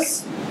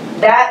blows,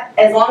 that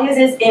as long as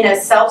it's in a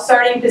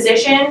self-starting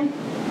position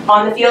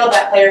on the field,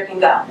 that player can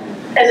go.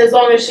 And as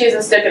long as she's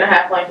a stick and a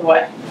half length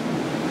away.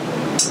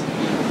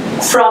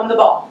 From the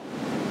ball.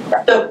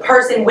 The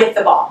person with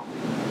the ball.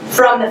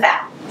 From the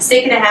foul.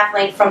 Stick and a half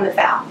length from the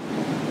foul.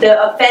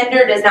 The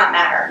offender does not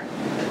matter.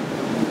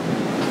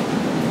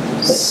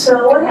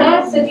 So what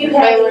happens if you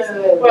have?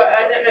 Well,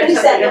 I didn't make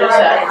something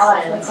I'll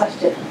ask my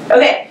question.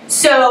 Okay,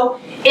 so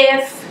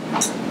if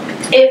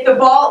the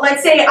ball,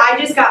 let's say I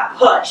just got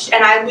pushed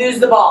and I lose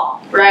the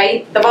ball,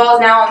 right? The ball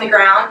is now on the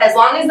ground. As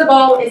long as the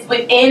ball is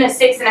within a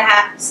stick and a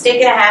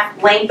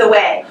half length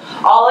away,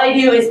 all I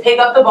do is pick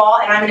up the ball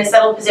and I'm in a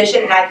settled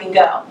position and I can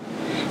go.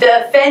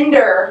 The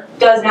offender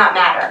does not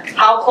matter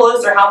how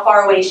close or how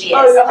far away she is.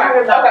 Oh, you're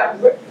talking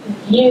about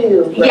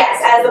you.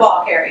 Yes, as the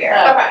ball carrier.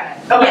 Okay.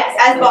 Yes,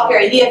 as the ball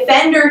carrier. The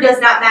offender does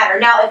not matter.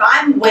 Now, if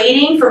I'm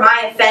waiting for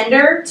my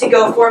offender to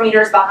go 4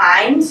 meters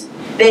behind,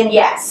 then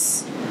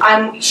yes,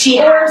 she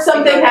Or has to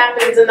something go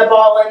happens and the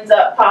ball ends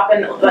up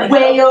popping like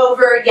way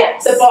over.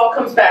 Yes, the ball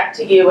comes back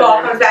to you.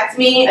 ball comes back to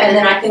me, and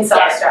then I can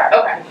self-start.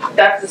 Okay,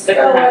 that's the stick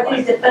So and a half are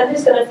length. these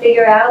defenders gonna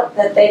figure out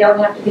that they don't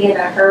have to be in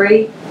a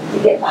hurry to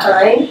get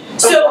behind?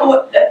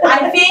 So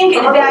I think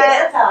that.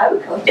 That's how I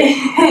would coach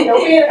it.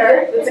 Don't be in a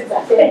hurry. That's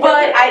exactly it.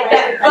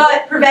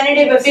 But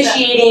preventative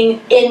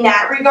officiating in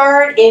that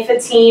regard, if a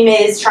team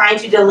is trying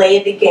to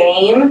delay the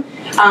game,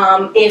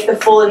 if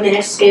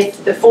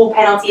the full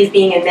penalty is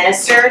being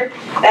administered,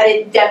 that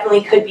it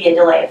definitely could be a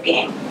delay of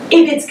game.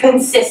 If it's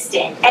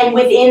consistent and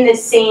within the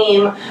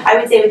same, I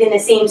would say within the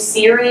same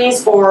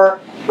series, or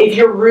if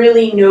you're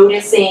really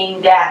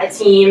noticing that a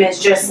team is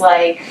just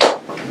like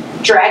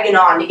dragging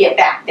on to get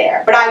back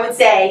there. But I would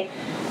say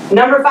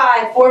number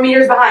 5, 4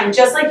 meters behind,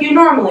 just like you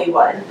normally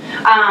would.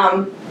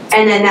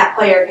 And then that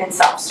player can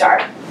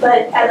self-start.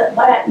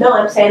 No,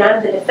 I'm saying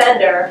I'm the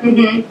defender,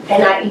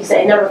 and you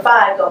say number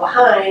 5, go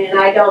behind, and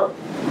I don't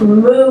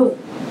move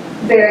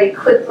very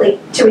quickly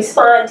to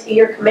respond to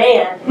your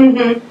command.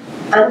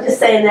 I'm just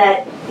saying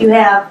that you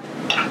have,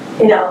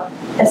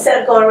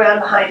 instead of going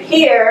around behind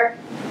here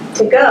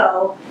to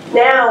go,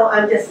 now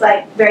I'm just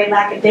like very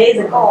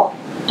lackadaisical,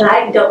 and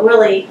I don't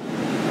really.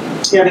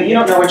 Yeah, but you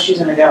don't know when she's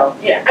gonna go.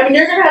 Yeah, I mean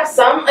you're gonna have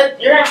some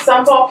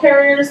ball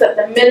carriers that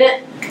the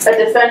minute a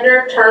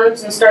defender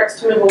turns and starts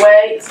to move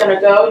away, it's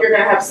gonna go. You're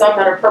gonna have some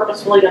that are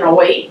purposefully gonna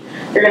wait.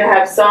 You're gonna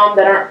have some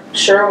that aren't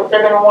sure what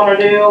they're gonna want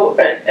to do.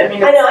 But I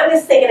mean, I know. I'm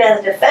just thinking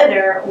as a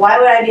defender, why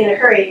would I be in a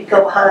hurry to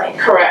go behind?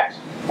 correct.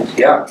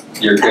 Yeah,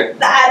 you're good.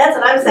 That's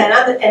what I'm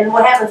saying. And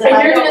what happens if And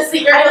I you're don't? gonna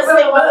see I don't a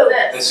really lot of move.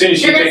 this. As soon as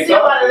she You're gonna takes see a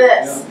off, lot of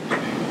this.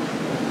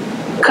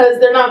 Because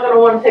they're not going to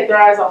want to take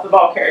their eyes off the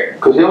ball carrier.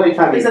 Because the only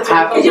time you have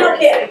Because you don't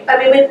care. I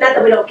mean, not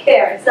that we don't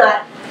care. It's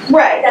not.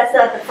 Right. That's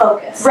not the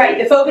focus. Right,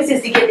 the focus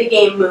is to get the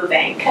game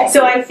moving. Okay.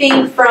 So I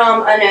think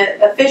from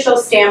an official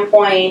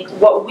standpoint,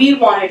 what we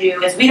want to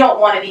do is we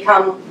don't want to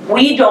become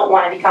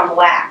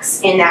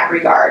lax in that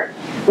regard.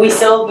 We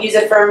still use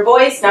a firm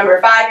voice. Number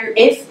 5,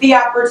 if the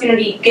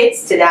opportunity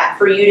gets to that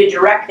for you to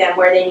direct them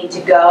where they need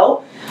to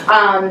go.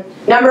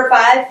 Number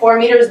 5, 4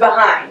 meters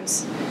behind.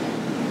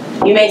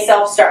 You may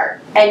self-start.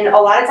 And a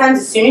lot of times,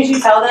 as soon as you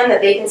tell them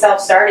that they can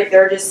self-start, if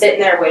they're just sitting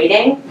there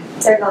waiting,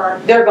 They're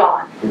gone. they're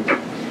gone.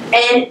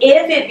 And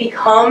if it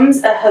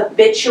becomes a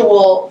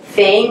habitual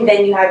thing,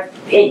 then you have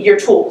your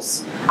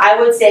tools. I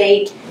would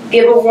say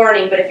give a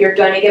warning, but if you're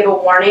going to give a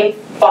warning,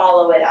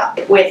 follow it up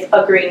with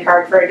a green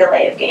card for a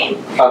delay of game.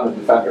 On the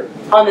defender.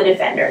 On the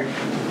defender.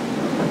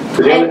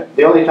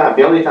 the only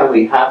time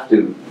we have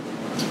to,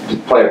 the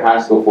player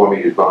has to go 4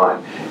 meters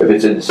behind if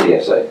it's in the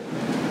CSA.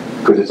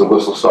 Because it's a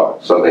whistle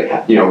start. So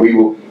we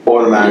will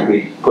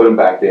automatically put them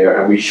back there,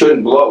 and we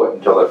shouldn't blow it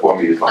until they're 4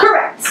 meters behind.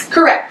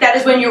 Correct. That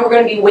is when you're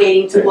going to be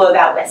waiting to blow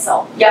that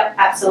whistle. Yep,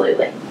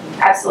 absolutely.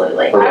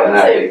 Absolutely. Or I would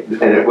say-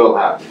 and it will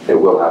happen. It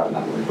will happen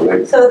that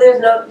way. So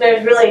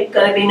there's really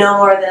going to be no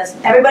more of this.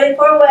 Everybody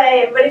 4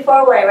 away,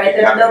 right?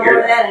 There's no more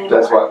of that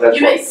anymore.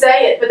 You may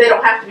say it, but they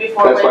don't have to be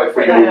 4 away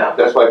before they go.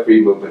 That's why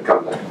free movement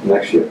comes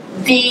next year.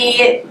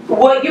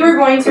 What you are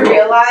going to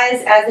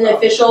realize as an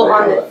official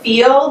on the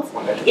field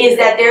is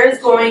that there's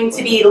going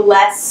to be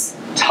less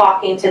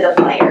talking to the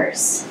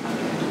players.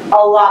 A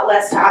lot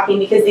less talking,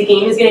 because the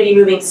game is going to be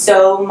moving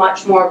so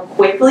much more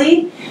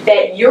quickly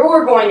that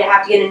you're going to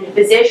have to get into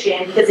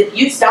position, because if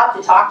you stop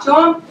to talk to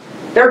them,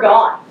 they're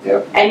gone.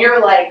 Yep. And you're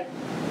like,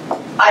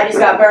 I just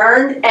got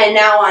burned and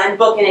now I'm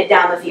booking it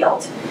down the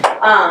field.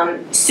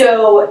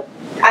 So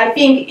I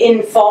think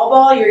in fall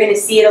ball you're going to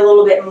see it a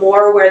little bit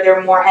more, where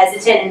they're more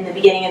hesitant. In the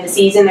beginning of the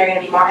season they're going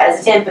to be more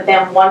hesitant, but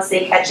then once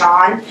they catch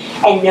on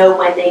and know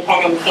when they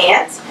can and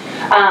can't,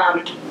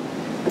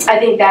 I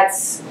think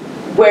that's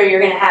where you're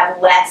going to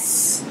have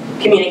less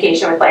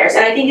communication with players.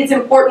 And I think it's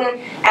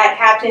important at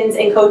captains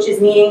and coaches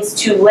meetings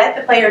to let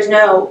the players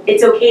know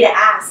it's okay to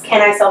ask,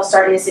 can I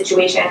self-start in this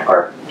situation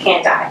or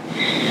can't I?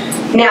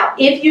 Now,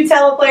 if you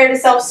tell a player to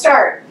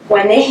self-start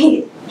when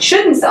they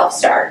shouldn't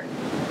self-start,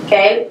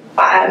 okay,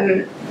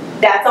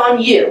 that's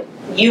on you.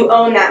 You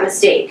own that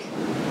mistake.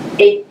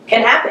 It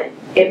can happen.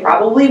 It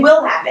probably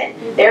will happen.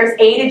 There's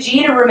A to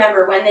G to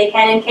remember when they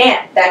can and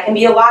can't. That can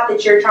be a lot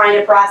that you're trying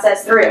to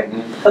process through.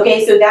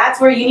 Okay, so that's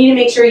where you need to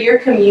make sure you're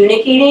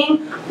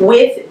communicating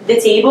with the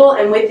table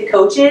and with the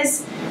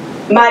coaches.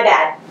 My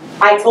bad.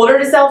 I told her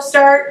to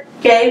self-start.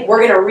 Okay,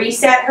 we're gonna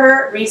reset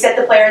her, reset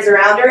the players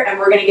around her, and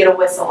we're gonna get a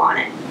whistle on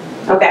it.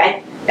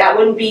 Okay, that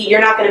wouldn't be,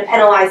 you're not gonna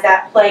penalize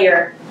that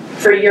player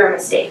for your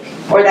mistake,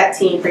 or that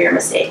team for your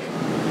mistake.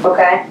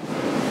 Okay?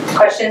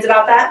 Questions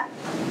about that?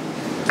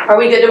 Are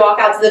we good to walk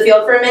out to the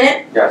field for a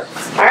minute? Yes.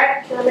 All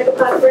right. Can I make a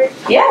putt break?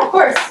 Yeah, of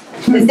course.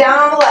 It's down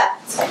on the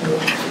left.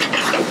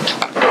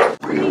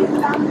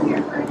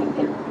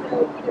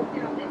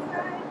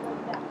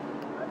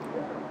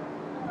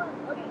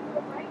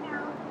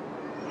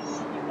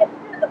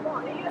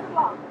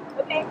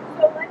 Okay,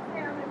 so let's say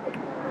I'm going to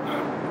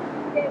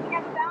okay, we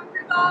have a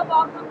boundary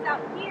ball comes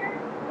out here,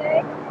 okay,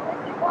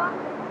 let's say one,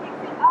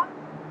 picks it up,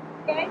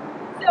 okay,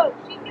 so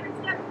she's going to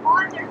step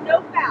on, there's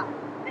no foul.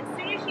 As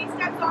soon as she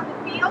steps on the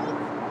field,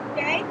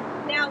 okay,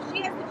 now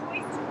she has the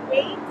choice to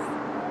wait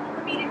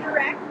for me to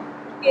direct,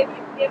 give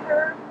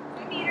her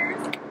 2 meters,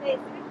 okay,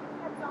 as soon as she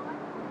steps on,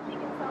 she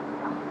can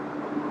self-stop,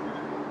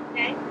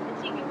 okay, and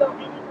she can go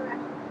any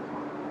direction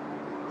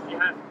she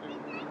wants.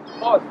 She has to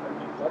pause for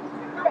me.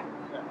 Correct.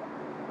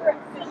 Correct.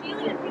 So she's in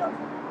the field.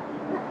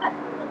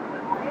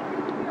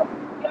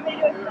 You want me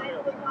to explain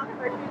what we're talking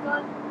about? Shoes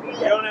on? You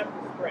don't have to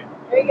sprint.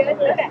 Very good.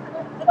 Okay.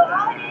 So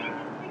all it is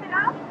pick it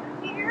up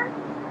here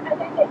and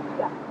then take it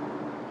up.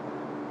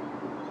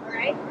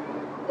 Alright?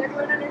 Does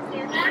everyone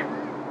understand that?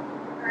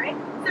 Alright?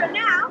 So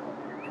now,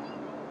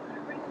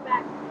 bring it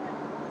back.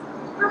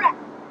 Correct.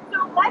 So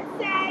let's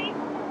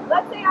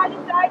say I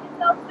decide to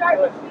self-start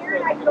here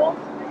and I don't.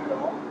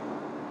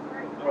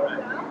 Alright,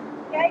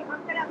 okay,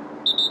 I'm gonna,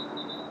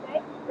 okay,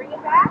 bring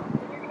it back, and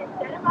you're gonna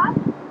set him up,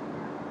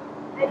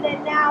 and then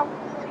now,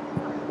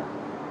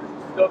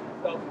 Still can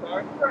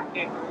self-start? Correct.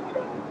 And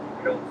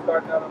you don't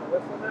start out on a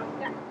whistle now?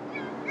 yeah.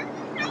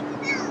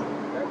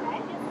 Okay,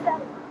 just set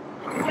him up.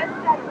 Just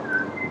set him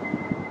up.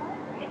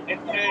 And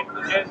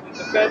the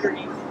defender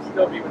needs to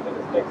still be within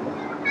the sticks.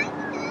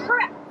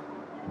 Correct.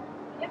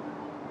 Yep.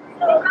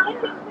 So the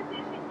relative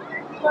position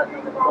here was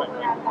when the ball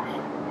went out of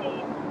bounds.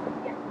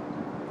 Yeah.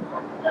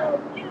 So,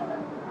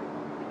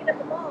 picking up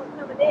the ball and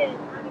coming in,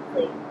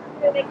 obviously, you're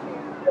going to make sure you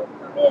don't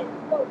come in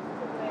close to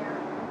where.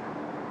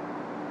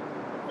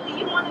 So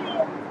you want to be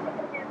able to stick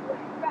it halfway.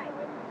 Right.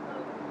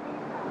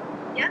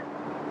 Yep.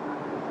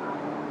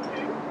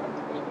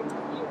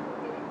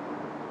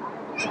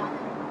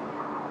 Yep.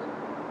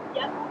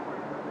 Yep.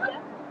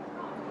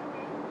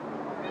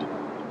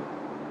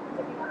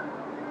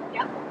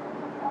 Yep.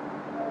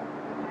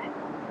 Okay.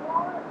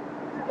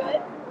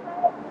 Good.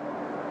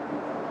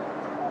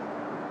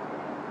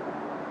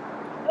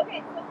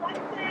 Okay, so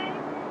let's say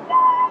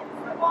that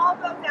the ball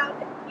goes out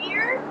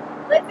here.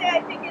 Let's say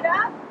I pick it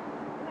up,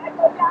 and I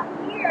go down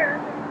here,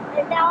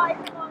 and now I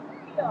come on the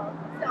field,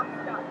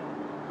 self-start.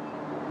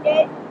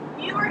 Okay?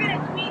 You are going to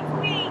tweak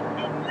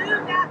and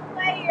move that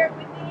player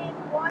within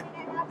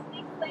 1.5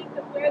 stick length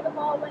of where the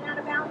ball went out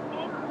of bounds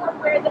and or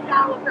where the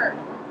foul occurred.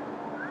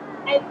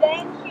 And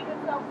then she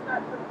would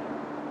self-start from here.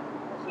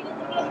 She doesn't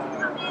get to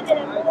come in at a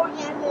more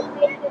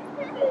advantageous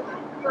position.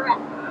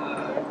 Correct.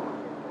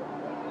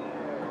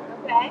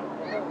 Okay?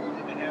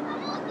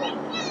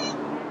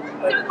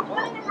 So the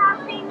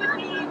 1.5 thing would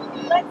be,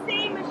 let's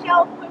say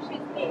Michelle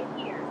pushes me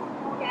here,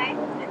 okay?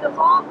 And the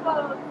ball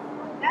goes,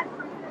 that's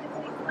pretty good at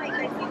 6 lengths.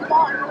 I see the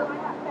ball, and I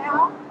got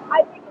foul. I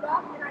pick it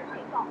up and I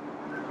take off.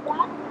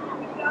 That's how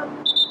we go.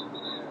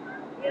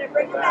 You're going to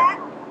bring it back.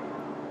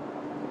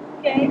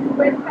 Okay, so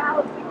where the foul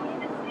is between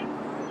the 6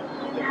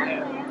 and that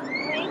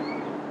length.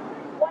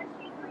 Once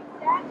she's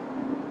reset,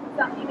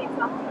 she makes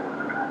something.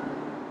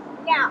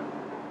 Now,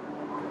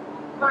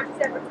 March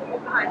separate to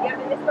move behind. You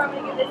have this, I'm going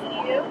to give this to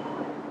you.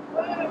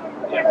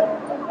 Yeah.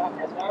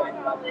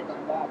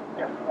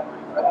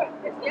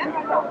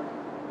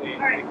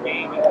 Alright.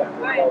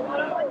 Alright, hold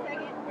on 1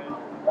 second.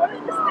 What are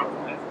the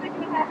stick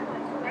and a half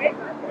inches, right?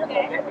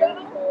 Okay.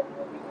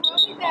 Pull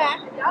me back.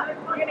 Yep.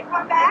 We're going to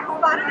come back,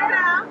 spot it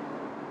around.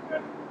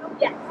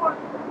 Yes.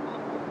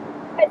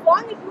 As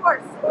long as you are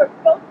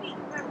both feet.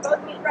 Remember,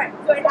 both feet. Right.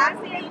 So it has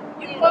to be,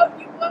 you float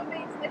me,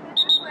 slip it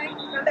this way.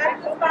 Come back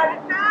to the spot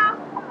it now.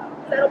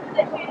 Settle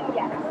position,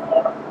 yes.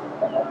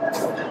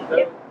 So,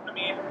 I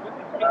mean,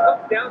 it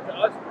comes down to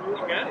us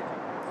really managing this.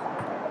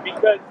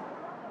 Because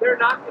they're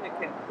not going to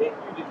continue to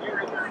do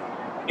this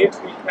if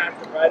we catch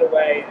them right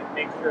away and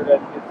make sure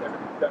that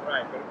everything's done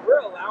right. But if we're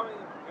allowing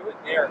them to do it,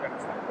 they are going to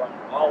start running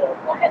all over.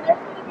 And there's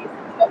going to be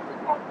some coaches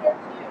out there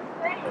too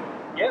saying,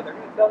 yeah, they're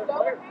going to tell their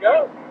players,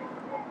 go.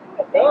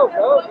 Go.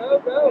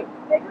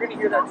 You're going to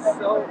hear that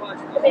so much.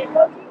 But they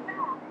go too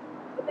fast.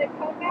 But they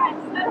come back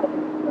slow.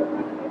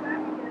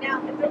 Now,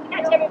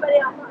 catch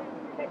everybody off.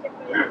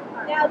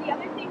 Now, the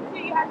other thing too,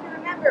 you have to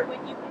remember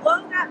when you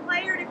blow that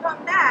player to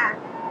come back,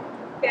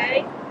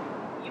 okay,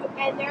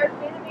 and there's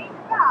been a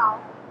major foul,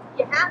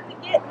 you have to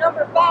get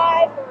number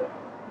 5 or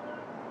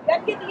you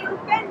have to get the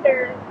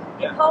offender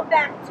to come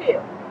back too.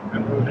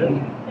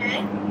 Okay?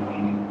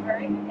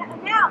 Alright?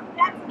 Now,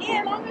 that's if,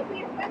 as long as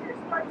the offender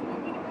starts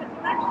moving in that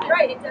direction.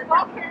 Right, it does.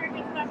 Ball carrier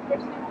gets enough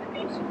distance that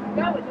they should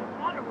go. It doesn't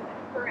matter where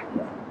that's correct.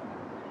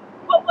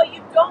 But what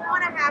you don't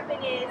want to happen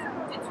is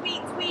to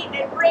tweet,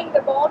 and bring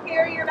the ball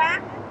carrier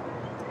back,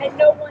 and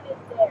no one is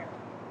there.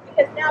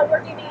 Because now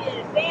we're giving an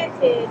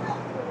advantage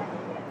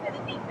to the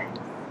defense.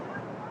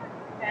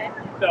 Okay?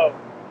 So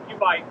you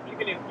might,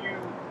 even if you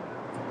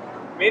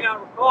may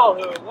not recall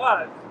who it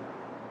was,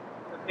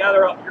 but now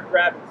you're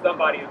grabbing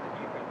somebody on the defense.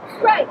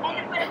 Right,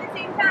 and but at the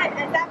same time,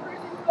 as that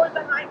person's going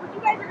behind, what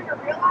you guys are going to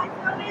realize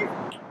though is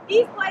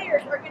these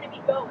players are going to be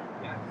going.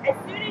 Yes. As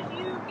soon as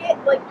you get,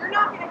 like, you're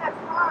not going to have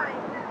time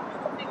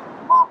to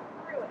walk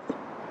through it.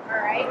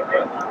 Alright?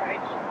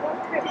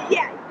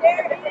 Yeah,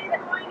 there it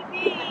is going to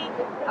be.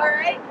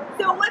 Alright?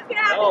 So what's going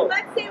to happen? No.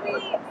 Let's say we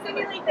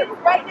simulate this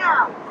right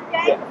now.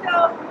 Okay?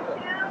 So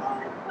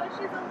Michelle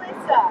pushes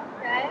Alyssa.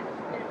 Okay?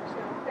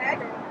 Okay?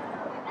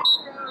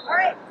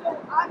 Alright, so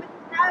I'm going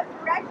to have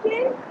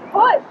direction,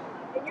 push.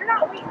 And you're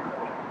not weak.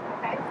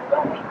 Okay? So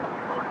don't weak.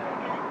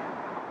 Again.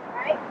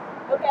 Alright?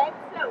 Okay?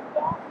 So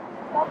don't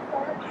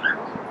self-start.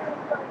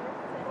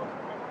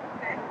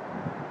 Okay?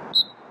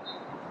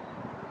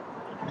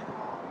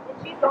 And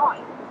she's gone.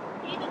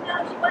 Even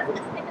though she wasn't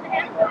a stick and a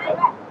half, right?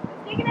 The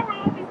stick and a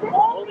half is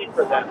only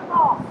for them. the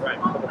ball. Right,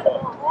 Only for the for the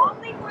ball. ball.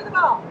 Only for the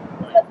ball.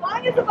 So as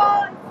long as the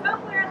ball is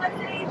somewhere, let's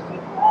say she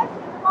pushed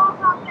and the ball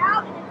popped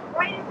out and it's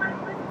right in front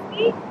of Alyssa's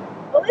feet,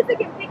 Alyssa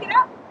can pick it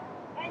up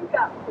and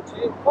go. But she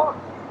didn't push.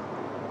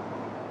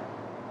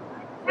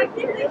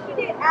 Technically, she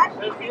did. As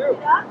she picked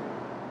it up,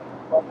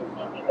 she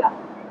can go.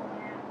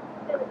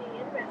 That would be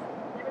interesting.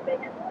 Everybody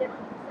has a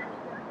different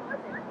perception of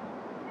it.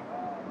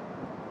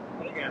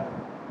 Yeah.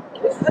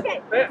 Okay,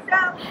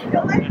 so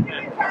let's do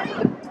it.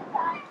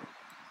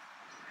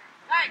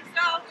 Alright,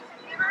 so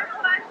give her a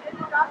push and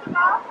drop the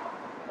ball.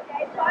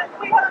 Okay, so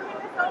wait, hold on,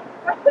 so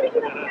what are you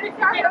going to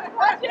start with a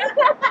question?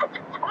 Okay.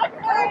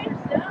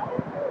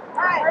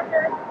 Alright.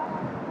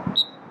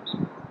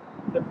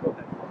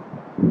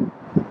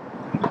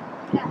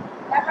 Yeah,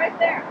 that right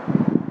there.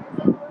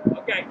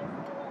 Okay.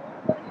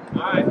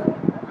 All right.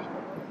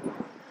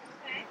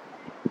 Okay.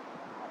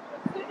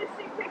 As soon as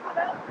she picks it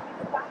up, you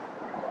stop.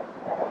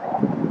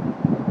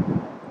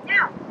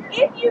 Now,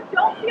 if you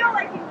don't feel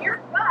like in your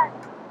gut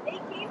they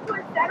came to a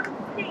settled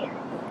stance,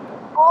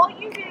 all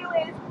you do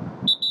is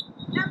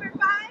number 5,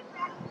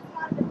 that is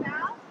not the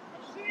foul.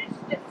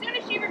 As soon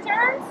as she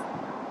returns,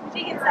 she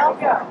can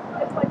self-go.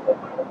 It's like the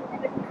one with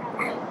the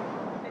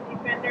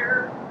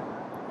defender.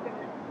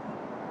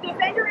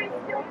 Defender is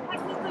still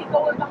technically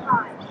going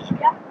behind.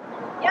 Yep.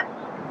 Yep.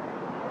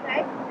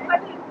 Okay. What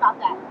do you think about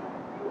that?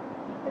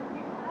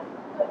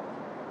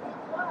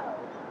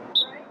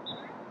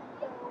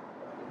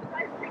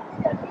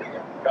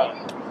 Go.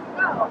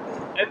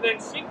 And then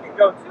she can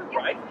go too,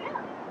 right?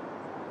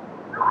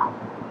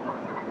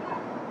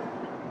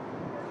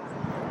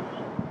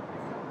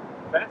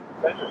 Best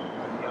defender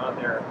should be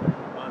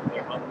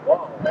on the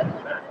wall.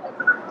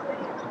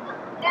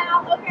 Now,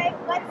 okay,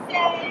 let's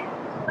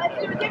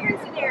do a different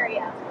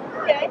scenario.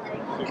 Okay?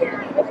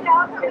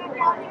 Michelle, come back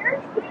down here.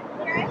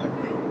 Okay?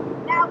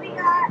 Now we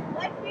got,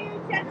 let's do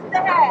check to the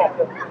head.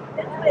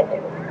 That's what I do.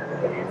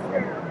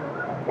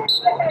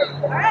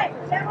 Alright,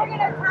 then we're going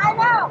to time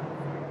out.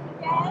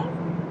 Okay?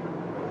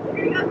 We're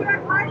going to go through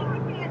our party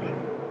mechanic.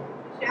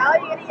 Michelle,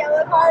 you get a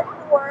yellow card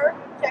for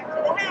check to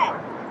the head.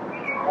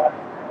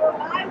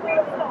 My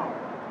whistle.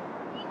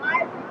 My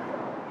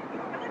whistle.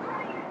 You're going to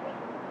try and get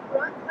in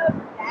front of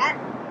that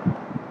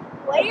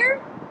player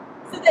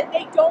so that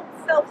they don't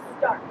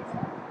self-start.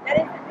 That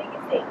is the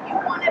biggest thing. You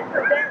want to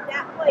prevent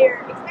that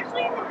player,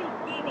 especially in the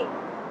beginning,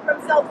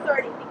 from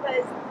self-starting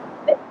because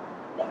they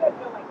have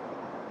no idea.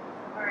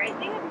 Alright?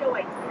 They have no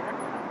idea.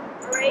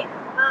 Alright?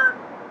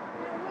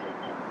 What is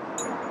this?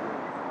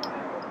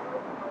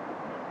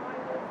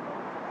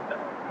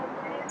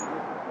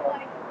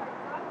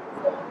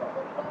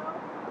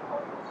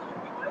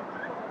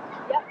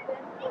 Yep.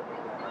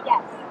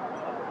 Yes.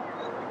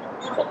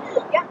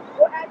 Yep.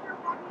 So as you're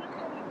walking, it's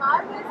going to be my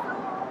whistle,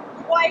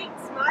 white,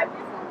 my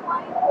whistle,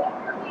 white,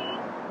 green.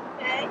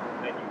 Okay.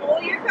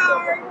 Pull your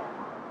card.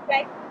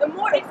 Okay. The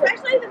more,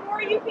 especially the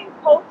more you can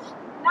coach,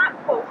 not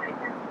coach, I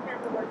can't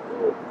remember the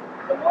word.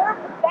 The more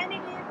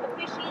preventative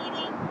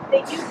officiating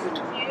that you can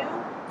do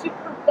to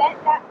prevent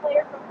that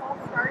player from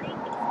false starting,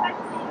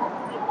 especially in the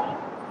beginning,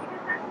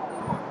 because that's what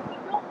we want. We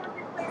don't want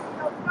this player to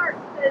false start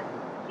because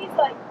she's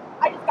like,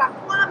 I just got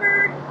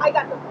clobbered, I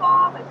got the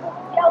ball, my coach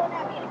is yelling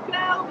at me to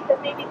go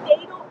because maybe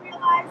they don't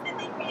realize that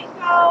they can't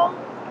go.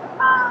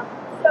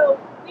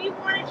 So we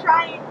want to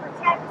try and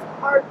protect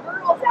our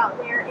girls out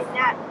there in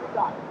that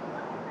regard.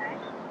 Okay?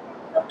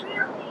 So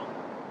really,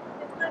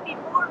 there's going to be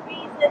more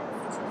reasons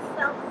to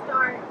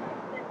self-start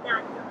than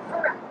not to.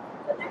 Correct.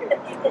 So they're going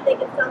to think that they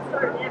can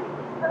self-start in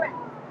everything. Correct.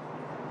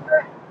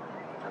 Correct.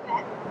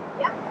 Okay.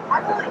 Yeah,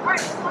 absolutely. All right,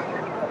 so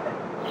you're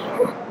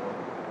here.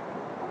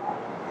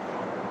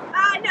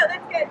 No,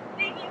 that's good.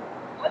 Thank you.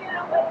 Okay,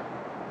 no, wait.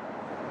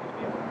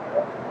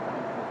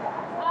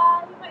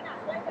 You might not.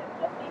 Like,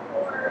 just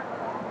before.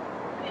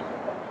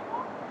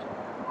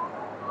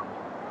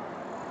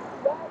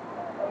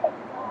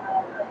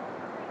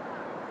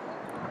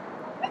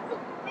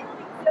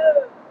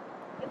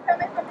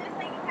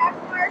 hash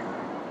mark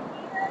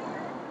here.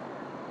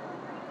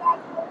 You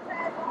guys will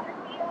says on the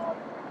field.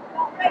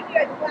 No, right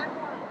here, the black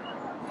line.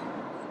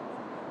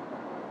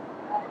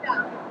 No.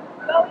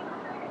 Going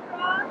through the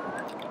cross,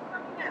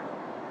 coming out.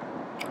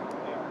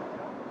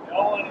 No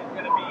one is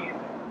going to be in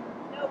there.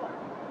 No one.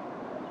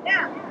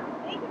 Now,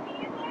 they can be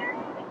in there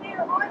if they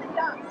are on the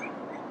dunk.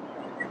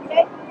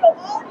 Okay, so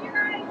all of you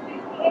guys do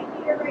the 8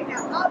 meter right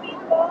now. I'll be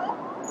the ball.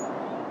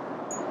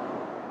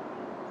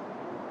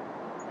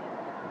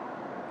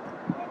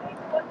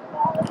 What the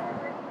ball is.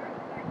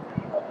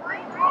 So I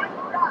am on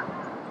the dunk.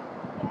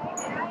 Okay,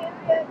 and I am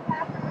the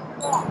captain of the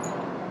ball.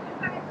 You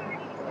guys are going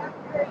to get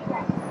where you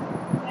are.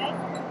 Okay?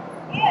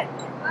 If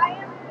I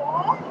am the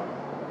ball,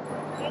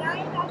 and I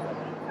am at the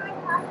inside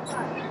half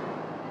line.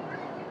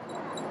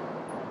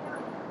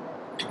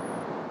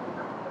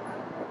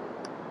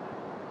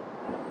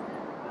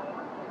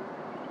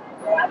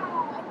 So I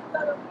can go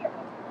over here.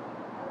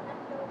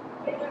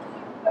 Okay,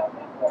 you go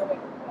forward.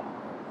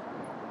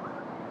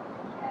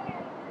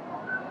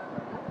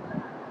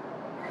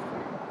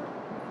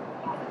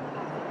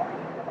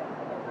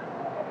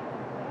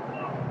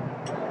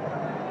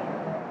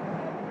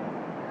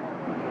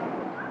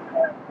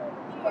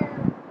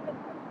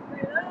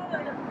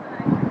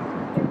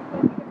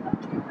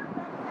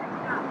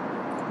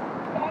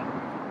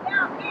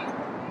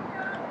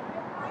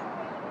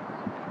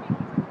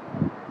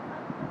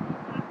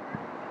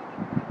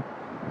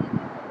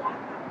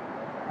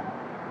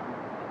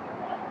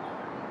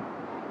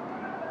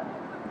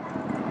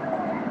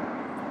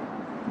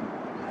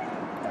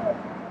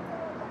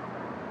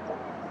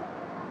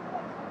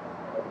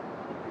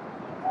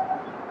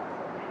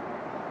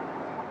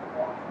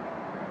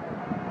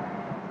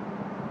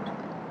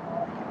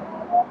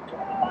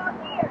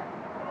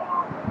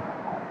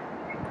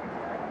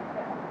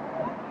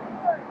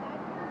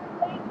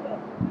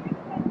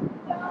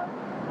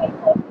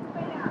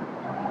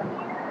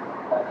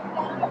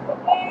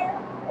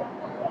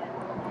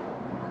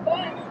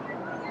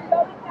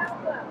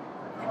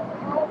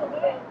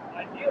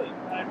 Ideally,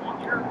 I mean,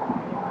 you're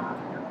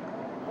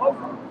close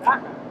to the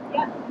back.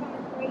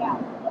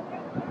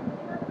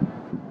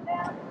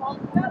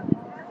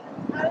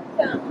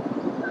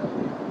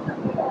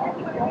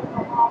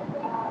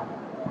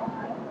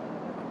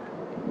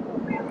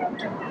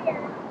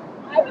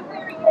 I was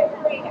very good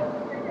right now.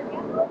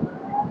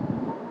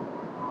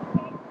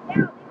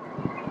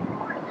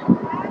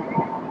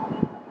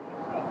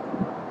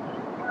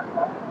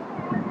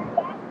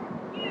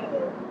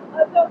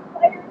 Of those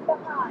players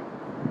behind.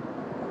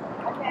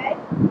 Okay?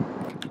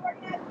 We're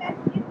going to have that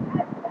the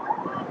ball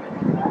is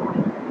on.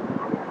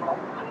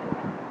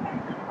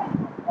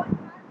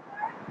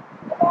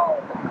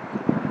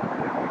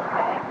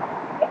 Okay?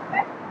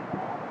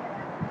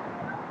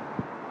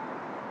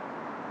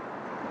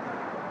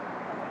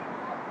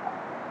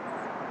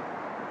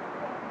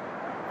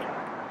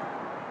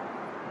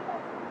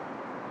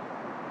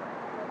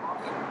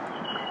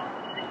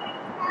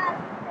 Especially pass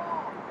the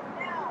ball.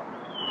 Now,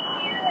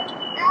 here,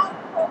 out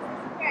close to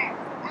square.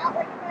 Out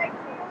where you like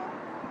to.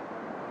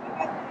 You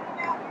guys are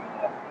out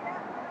here.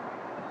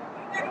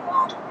 You got to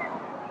walk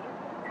penalty.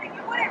 So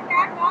you wouldn't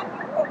back up,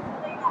 you would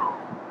lay out.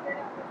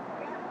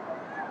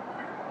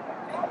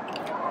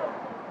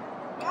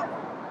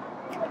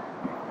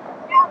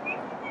 Now,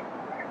 this is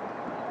important.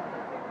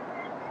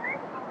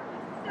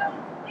 So,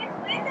 if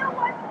Linda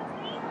was the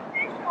team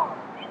official,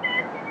 Linda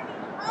is going to be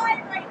high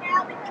right now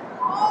because the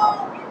ball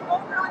is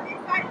over on this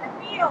side of the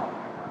field.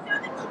 So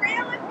the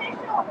trail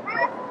official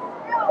has to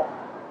know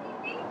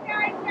these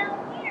guys down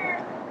here,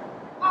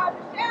 Michelle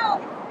is still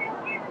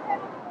in the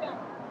penalty zone.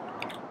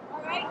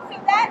 Alright, so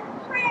that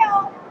trail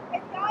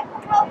has got to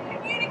help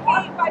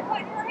communicate by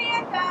putting her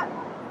hands up.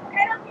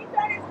 Penalty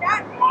zone is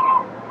not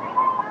there.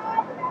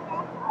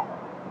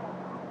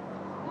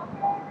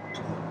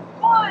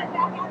 One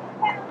back out the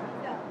penalty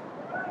zone.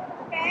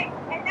 Okay?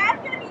 And that's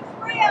going to be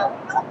trail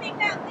helping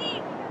that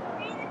lead because the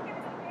lead is going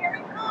to be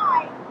very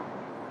high.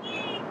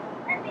 See,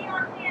 and they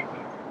are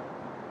tangent.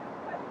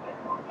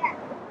 Yes.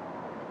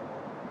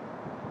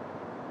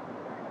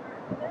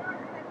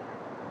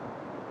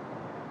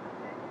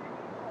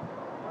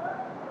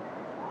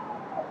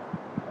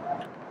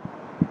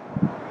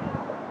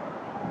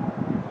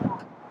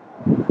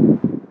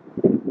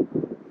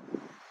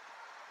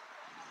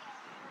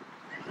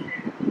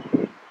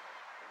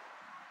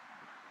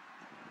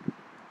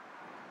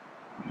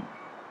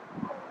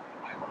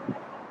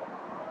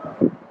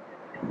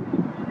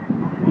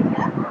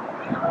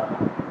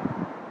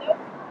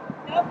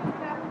 Nope,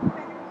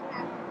 it's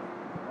not.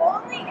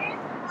 Only if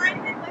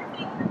lineman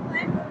lifting the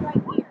leg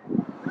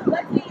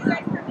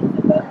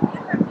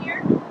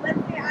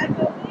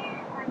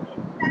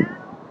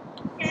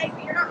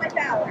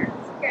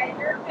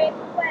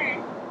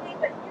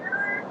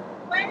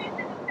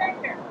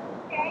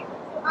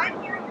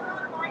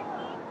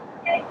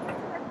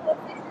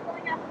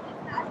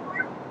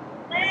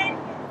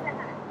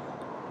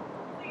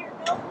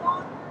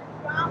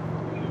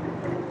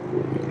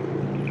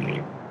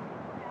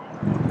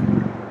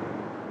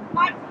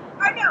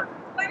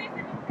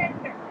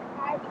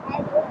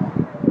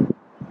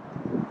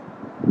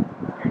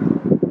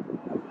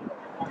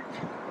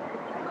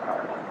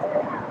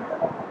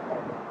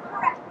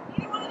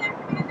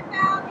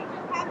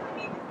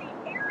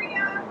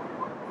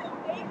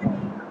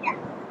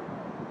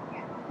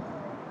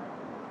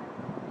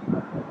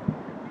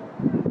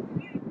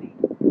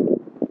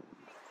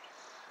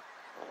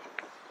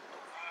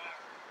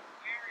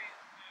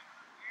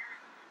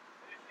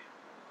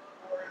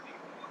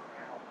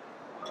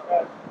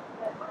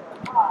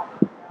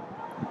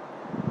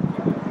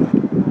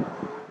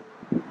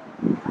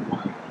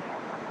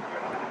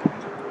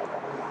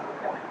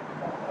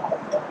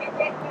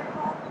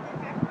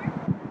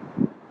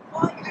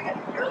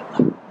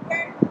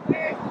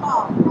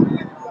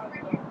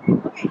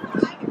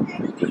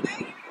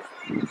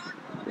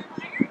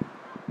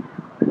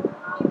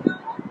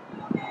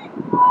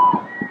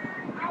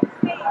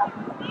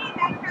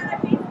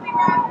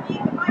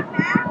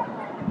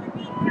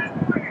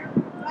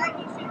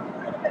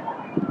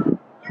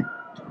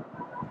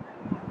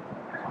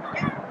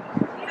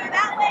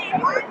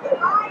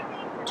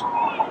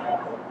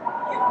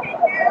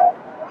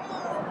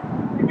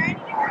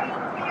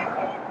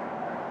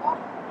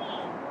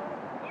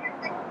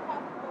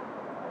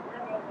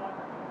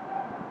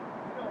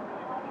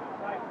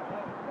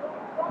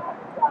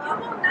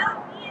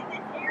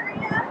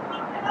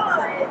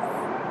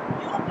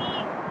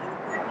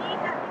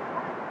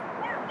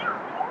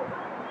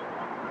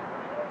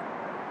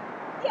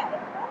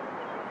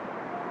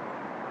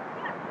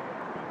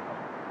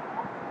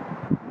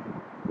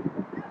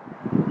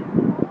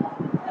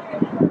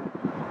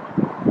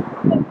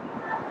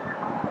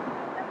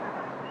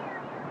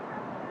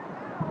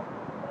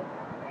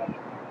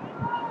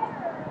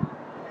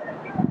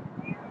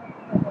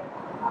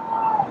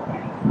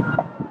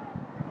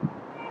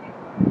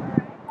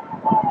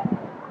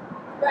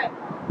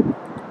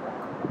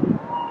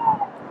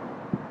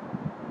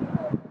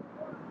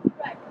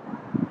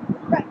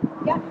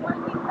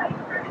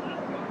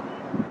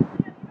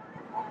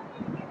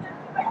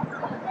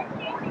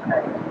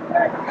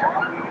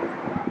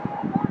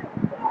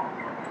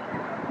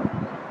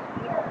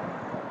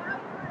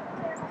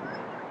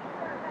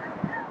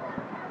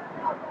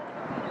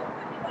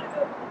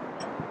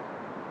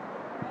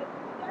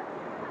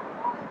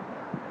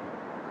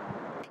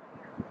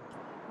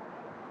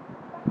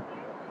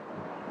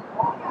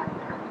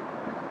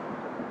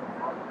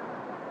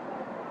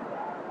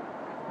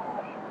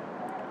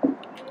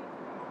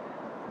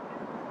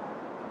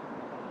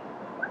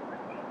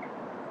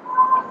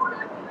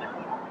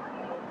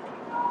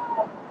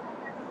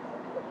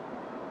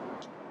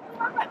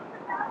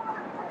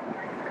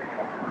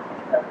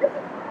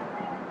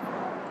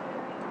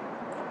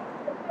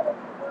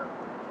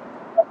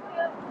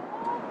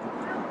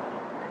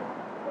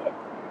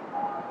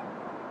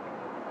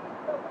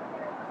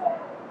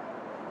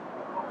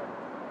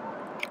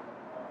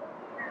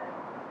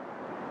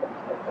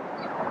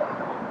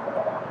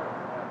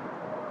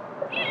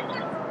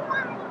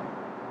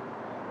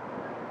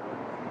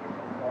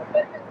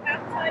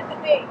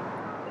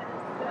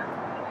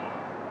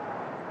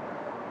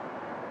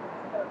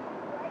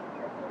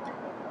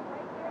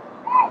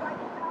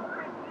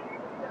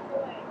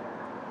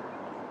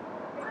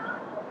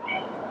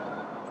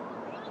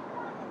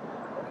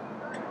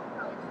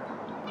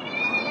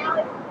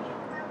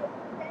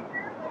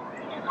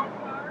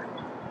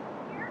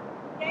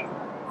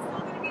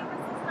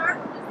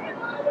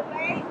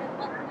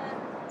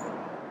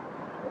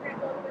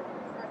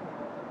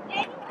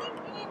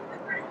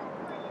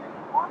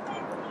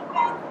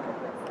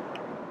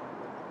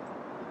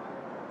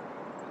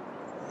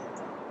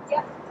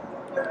Yep.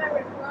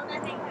 Remember, we're on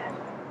that hang tag.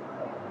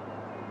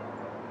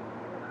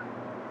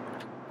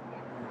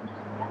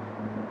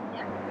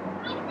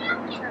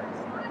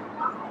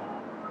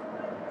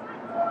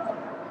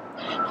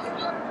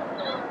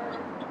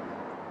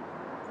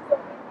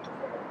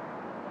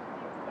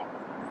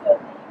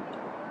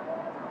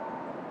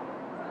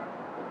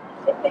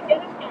 If they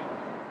get a pen,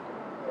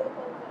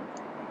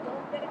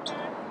 don't get a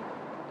pen.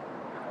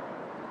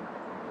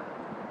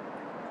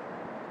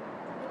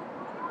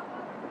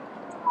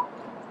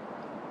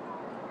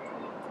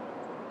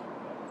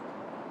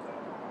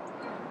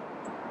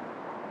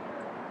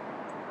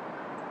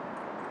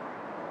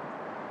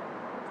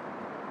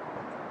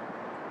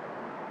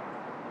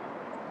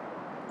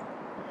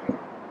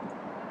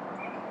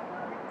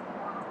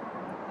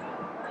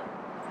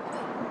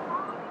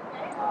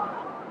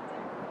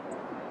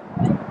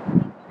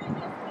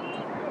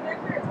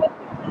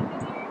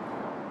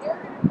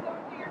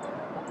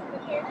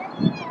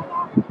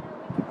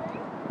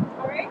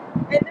 Alright?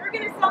 And they're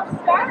gonna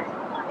self-start,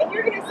 and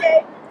you're gonna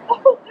say,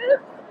 oh,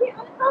 oops,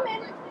 I'm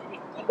coming.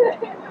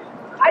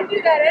 I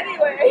do that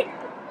anyway.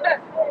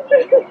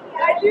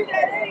 I do that